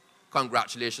self.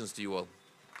 Congratulations to you all.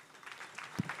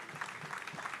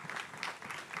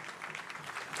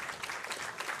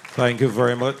 Thank you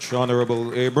very much,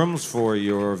 Honorable Abrams, for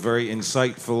your very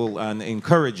insightful and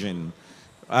encouraging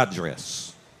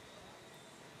address.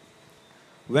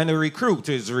 When a recruit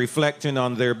is reflecting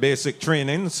on their basic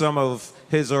training, some of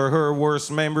his or her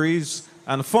worst memories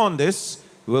and fondest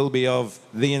will be of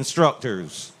the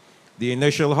instructors. The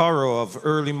initial horror of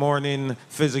early morning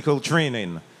physical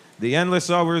training, the endless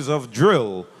hours of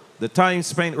drill, the time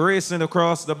spent racing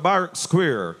across the barrack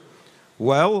square.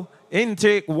 Well,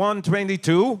 intake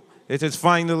 122, it is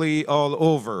finally all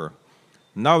over.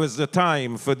 Now is the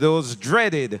time for those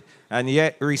dreaded and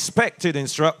yet respected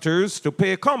instructors to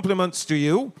pay compliments to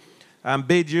you and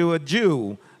bid you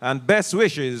adieu and best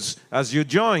wishes as you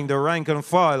join the rank and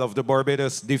file of the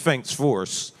Barbados Defence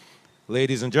Force.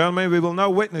 Ladies and gentlemen, we will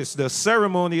now witness the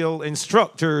ceremonial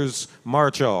instructors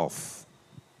march off.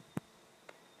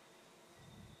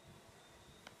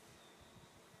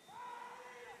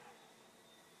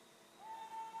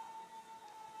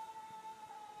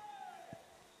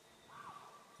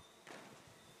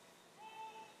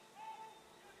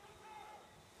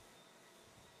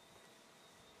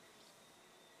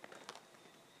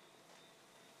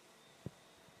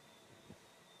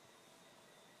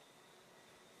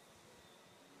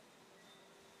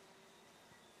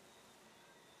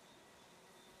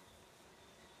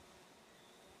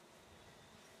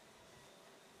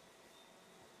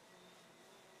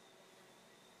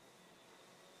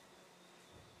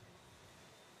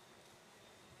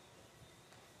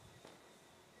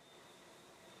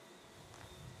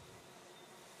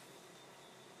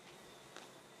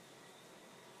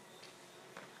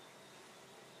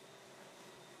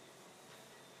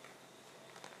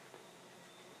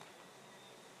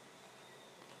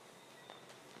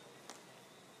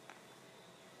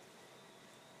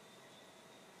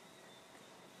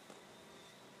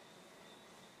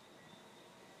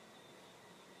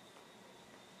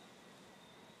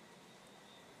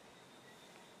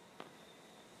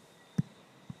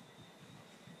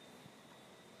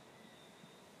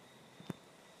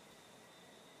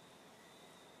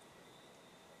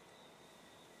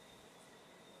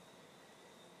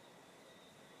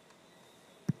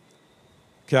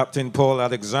 Captain Paul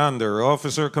Alexander,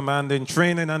 Officer Commanding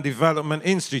Training and Development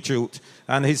Institute,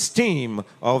 and his team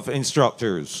of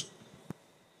instructors.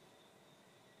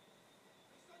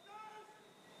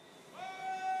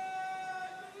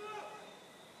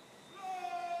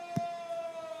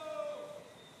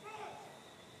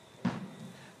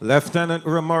 Lieutenant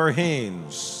Ramar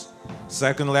Haynes,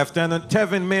 Second Lieutenant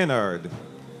Tevin Maynard,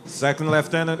 Second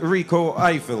Lieutenant Rico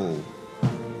Eiffel,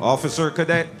 Officer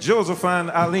Cadet Josephine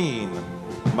Aline,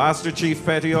 Master Chief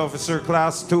Petty Officer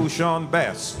Class 2 Sean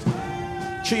Best,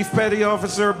 Chief Petty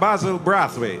Officer Basil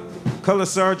Brathwaite, Color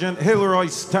Sergeant Hilroy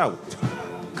Stout,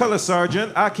 Color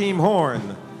Sergeant Akeem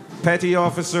Horn, Petty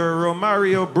Officer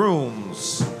Romario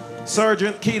Brooms,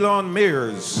 Sergeant Keelan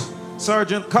Mears,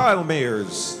 Sergeant Kyle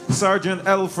Mears, Sergeant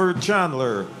Elford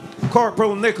Chandler,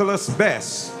 Corporal Nicholas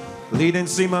Bess, Leading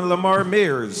Seaman Lamar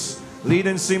Mears,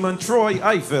 Leading Seaman Troy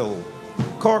Eiffel,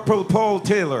 Corporal Paul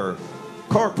Taylor,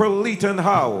 Corporal Leighton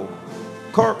Howe,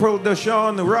 Corporal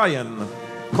Deshaun Ryan,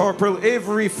 Corporal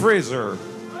Avery Fraser,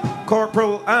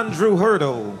 Corporal Andrew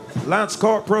Hurdle, Lance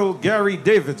Corporal Gary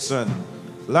Davidson,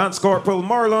 Lance Corporal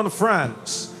Marlon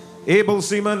France, Able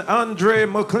Seaman Andre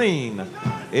McLean,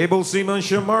 Able Seaman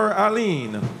Shamar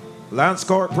Aline, Lance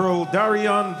Corporal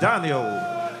Darion Daniel,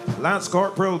 Lance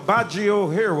Corporal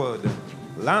Baggio Harewood,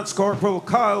 Lance Corporal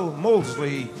Kyle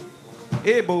Mosley,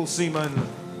 Able Seaman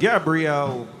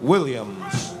Gabrielle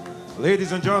Williams.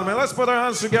 Ladies and gentlemen, let's put our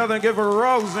hands together and give a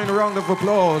rousing round of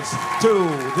applause to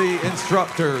the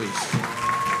instructors.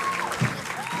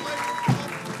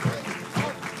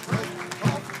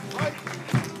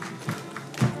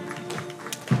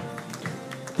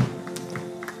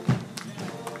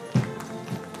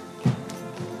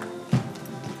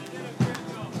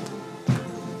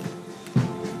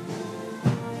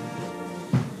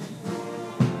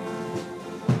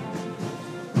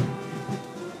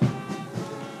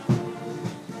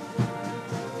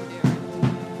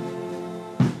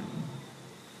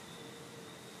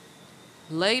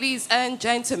 Ladies and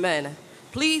gentlemen,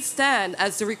 please stand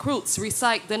as the recruits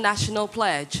recite the National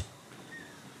Pledge.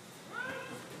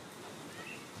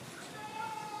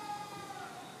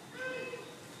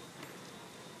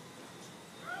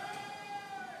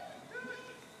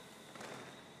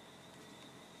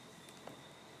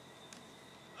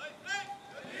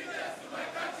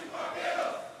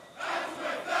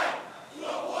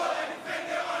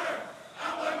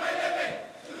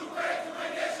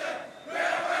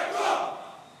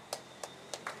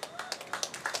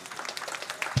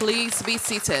 Please be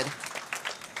seated.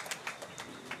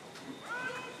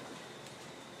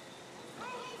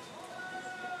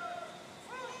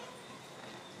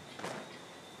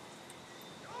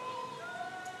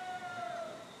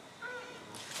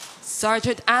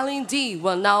 Sergeant Alan D.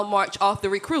 will now march off the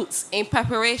recruits in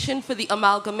preparation for the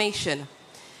amalgamation.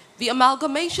 The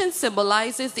amalgamation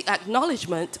symbolizes the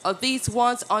acknowledgement of these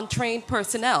once untrained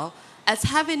personnel as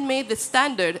having made the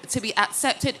standard to be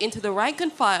accepted into the rank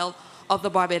and file of the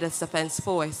Barbados Defence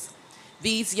Force.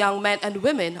 These young men and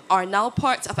women are now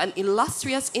part of an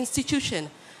illustrious institution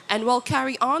and will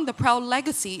carry on the proud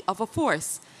legacy of a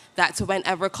force that,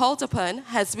 whenever called upon,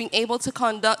 has been able to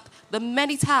conduct the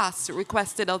many tasks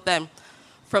requested of them,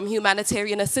 from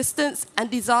humanitarian assistance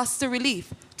and disaster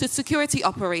relief to security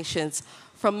operations,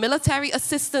 from military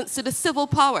assistance to the civil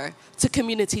power to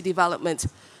community development.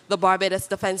 The Barbados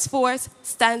Defence Force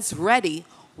stands ready,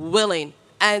 willing,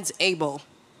 and able.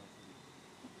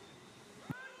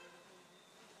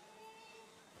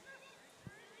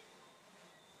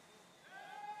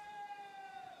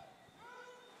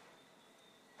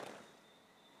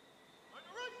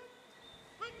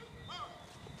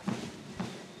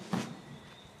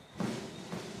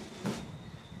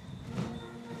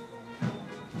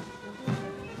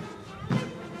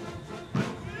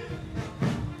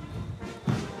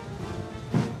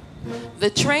 The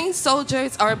trained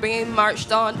soldiers are being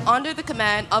marched on under the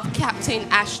command of Captain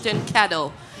Ashton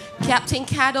Cadell. Captain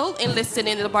Cadell enlisted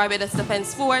in the Barbados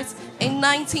Defence Force in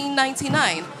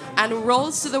 1999 and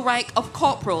rose to the rank of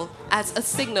corporal as a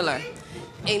signaller.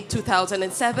 In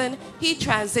 2007, he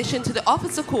transitioned to the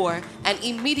officer corps and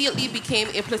immediately became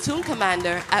a platoon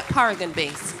commander at Paragon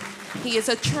Base. He is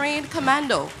a trained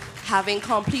commando, having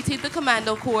completed the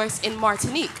commando course in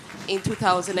Martinique in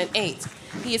 2008.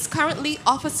 He is currently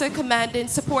Officer Commanding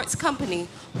Supports Company,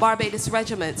 Barbados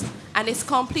Regiment, and is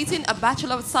completing a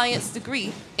Bachelor of Science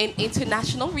degree in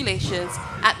International Relations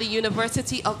at the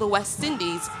University of the West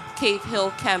Indies, Cave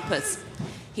Hill campus.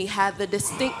 He had the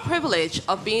distinct privilege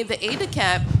of being the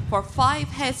aide-de-camp for 5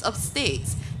 heads of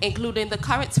states, including the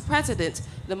current president,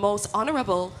 the Most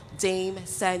Honorable Dame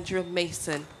Sandra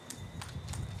Mason.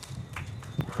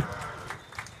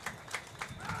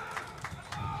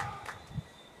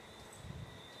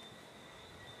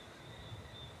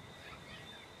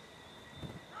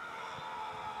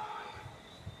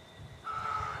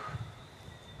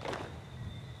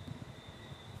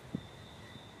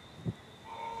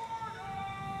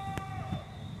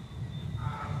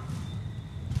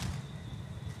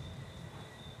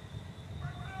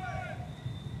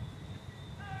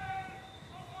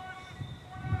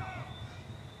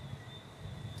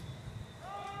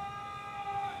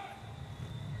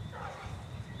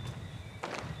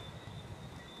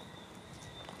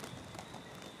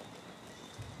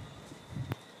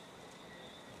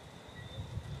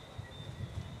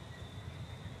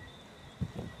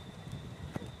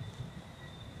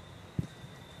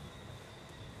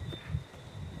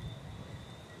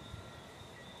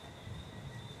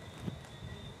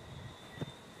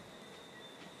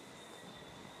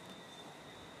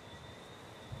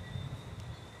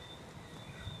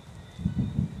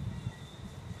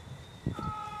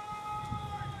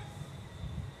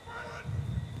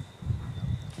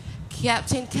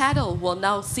 Captain Cadell will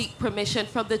now seek permission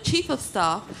from the Chief of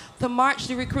Staff to march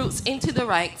the recruits into the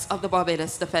ranks of the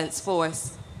Barbados Defence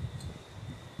Force.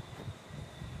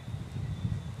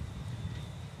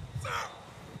 Sir,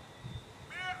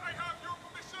 may I have your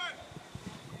permission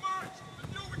to march the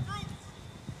new recruits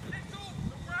into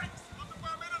the ranks of the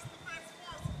Barbados Defence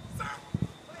Force? Sir,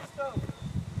 please go.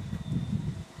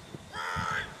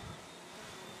 Right!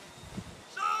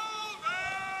 Shoulder!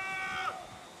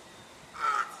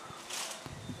 Arms!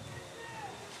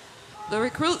 The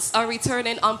recruits are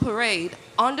returning on parade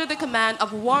under the command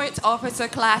of Warrant Officer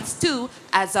Class 2,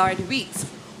 Azard Reeks.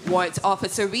 Warrant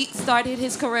Officer Reeks started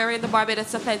his career in the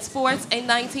Barbados Defence Force in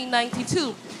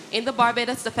 1992 in the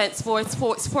Barbados Defence Force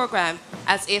Sports Program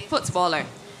as a footballer.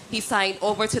 He signed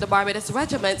over to the Barbados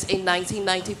Regiment in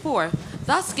 1994,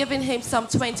 thus giving him some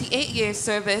 28 years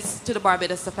service to the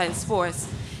Barbados Defence Force.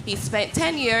 He spent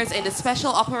 10 years in the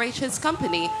Special Operations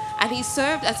Company, and he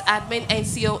served as admin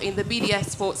NCO in the BDF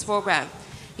sports program.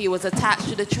 He was attached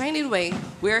to the training wing,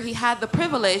 where he had the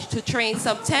privilege to train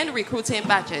some 10 recruiting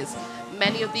batches.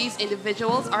 Many of these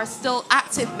individuals are still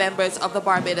active members of the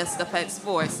Barbados Defence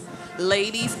Force.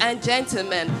 Ladies and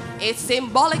gentlemen, a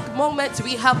symbolic moment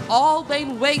we have all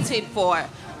been waiting for,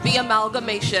 the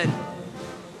amalgamation.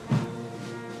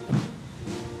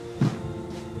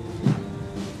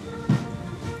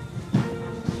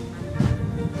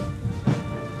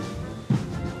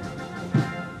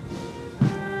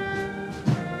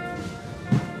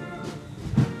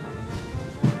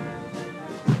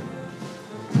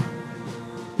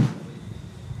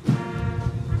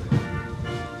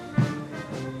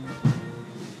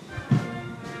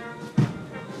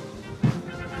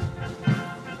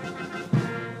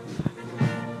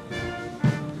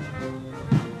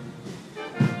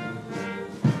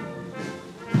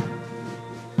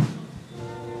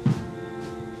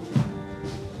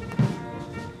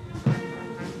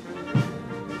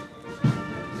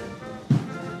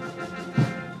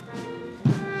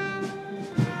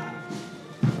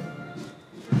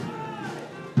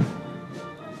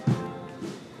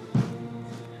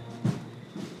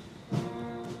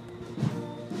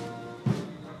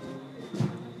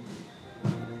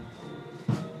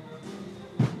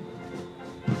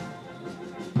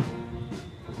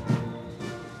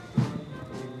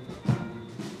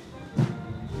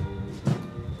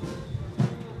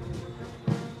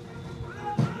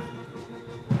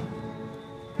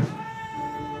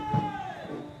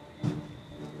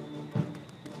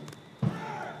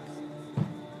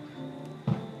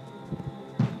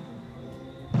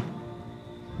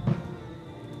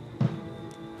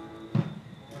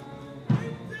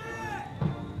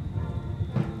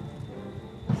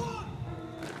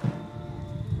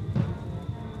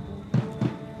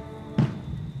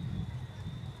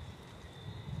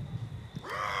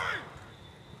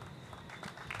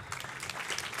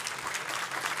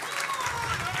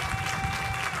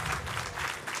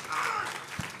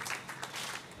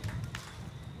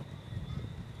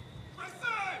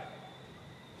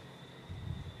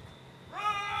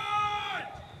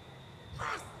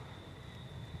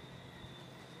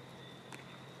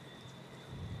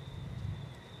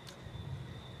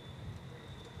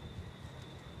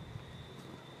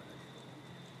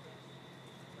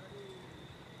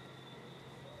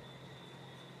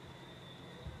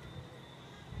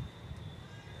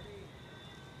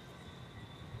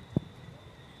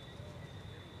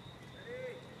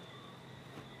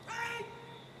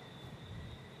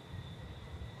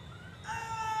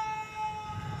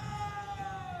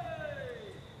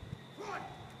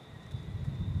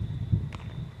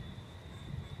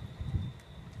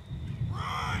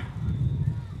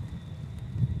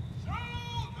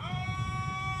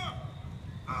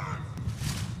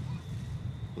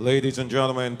 Ladies and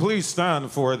gentlemen, please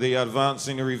stand for the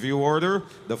advancing review order,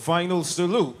 the final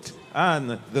salute,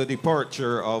 and the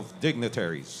departure of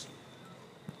dignitaries.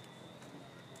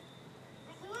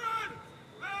 The parade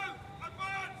will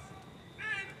advance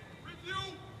in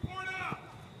review order.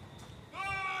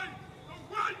 By the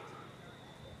right.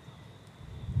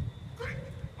 Quick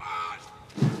march.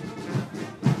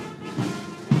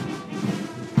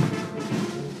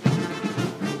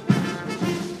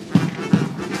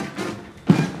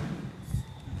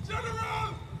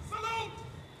 General salute.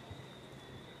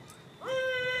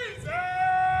 Present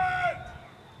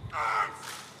arms.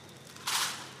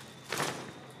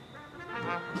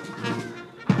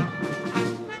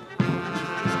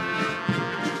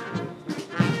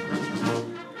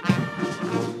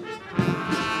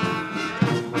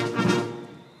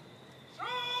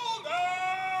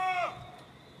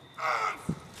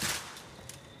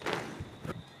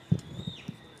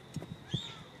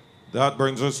 That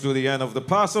brings us to the end of the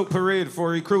pass-out parade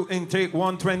for Recruit Intake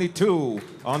 122.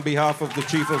 On behalf of the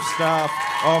Chief of Staff,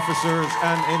 officers,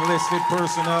 and enlisted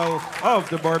personnel of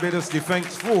the Barbados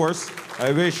Defence Force,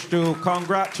 I wish to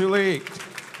congratulate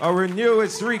our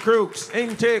newest recruits,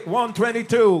 Intake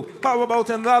 122. How about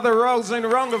another rousing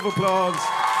round of applause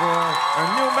for our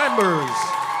new members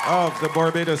of the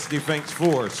Barbados Defence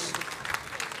Force.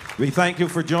 We thank you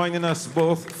for joining us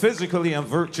both physically and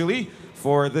virtually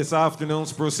for this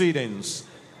afternoon's proceedings.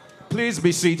 Please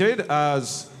be seated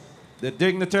as the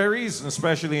dignitaries and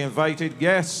especially invited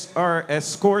guests are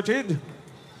escorted.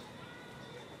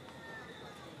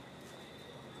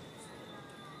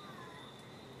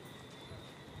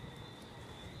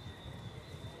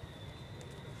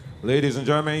 Ladies and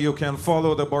gentlemen, you can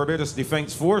follow the Barbados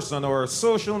Defence Force on our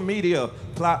social media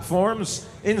platforms,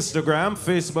 Instagram,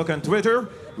 Facebook, and Twitter,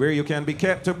 where you can be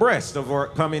kept abreast of our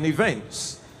upcoming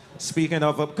events. Speaking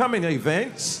of upcoming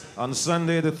events, on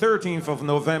Sunday the 13th of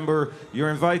November, you're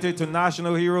invited to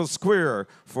National Heroes Square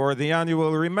for the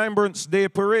annual Remembrance Day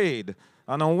Parade.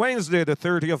 And on Wednesday the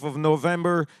 30th of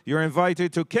November, you're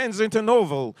invited to Kensington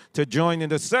Oval to join in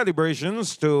the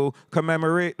celebrations to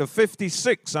commemorate the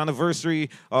 56th anniversary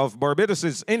of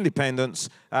Barbados' independence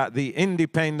at the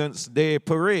Independence Day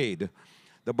Parade.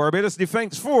 The Barbados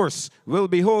Defence Force will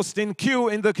be hosting Q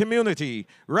in the Community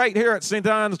right here at St.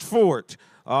 Anne's Fort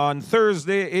on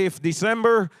Thursday, 8th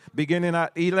December, beginning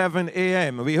at 11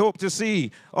 a.m. We hope to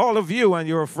see all of you and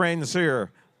your friends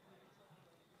here.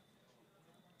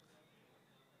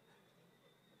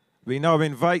 We now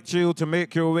invite you to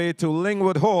make your way to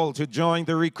Lingwood Hall to join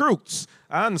the recruits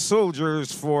and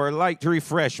soldiers for light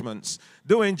refreshments.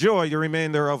 Do enjoy the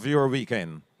remainder of your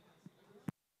weekend.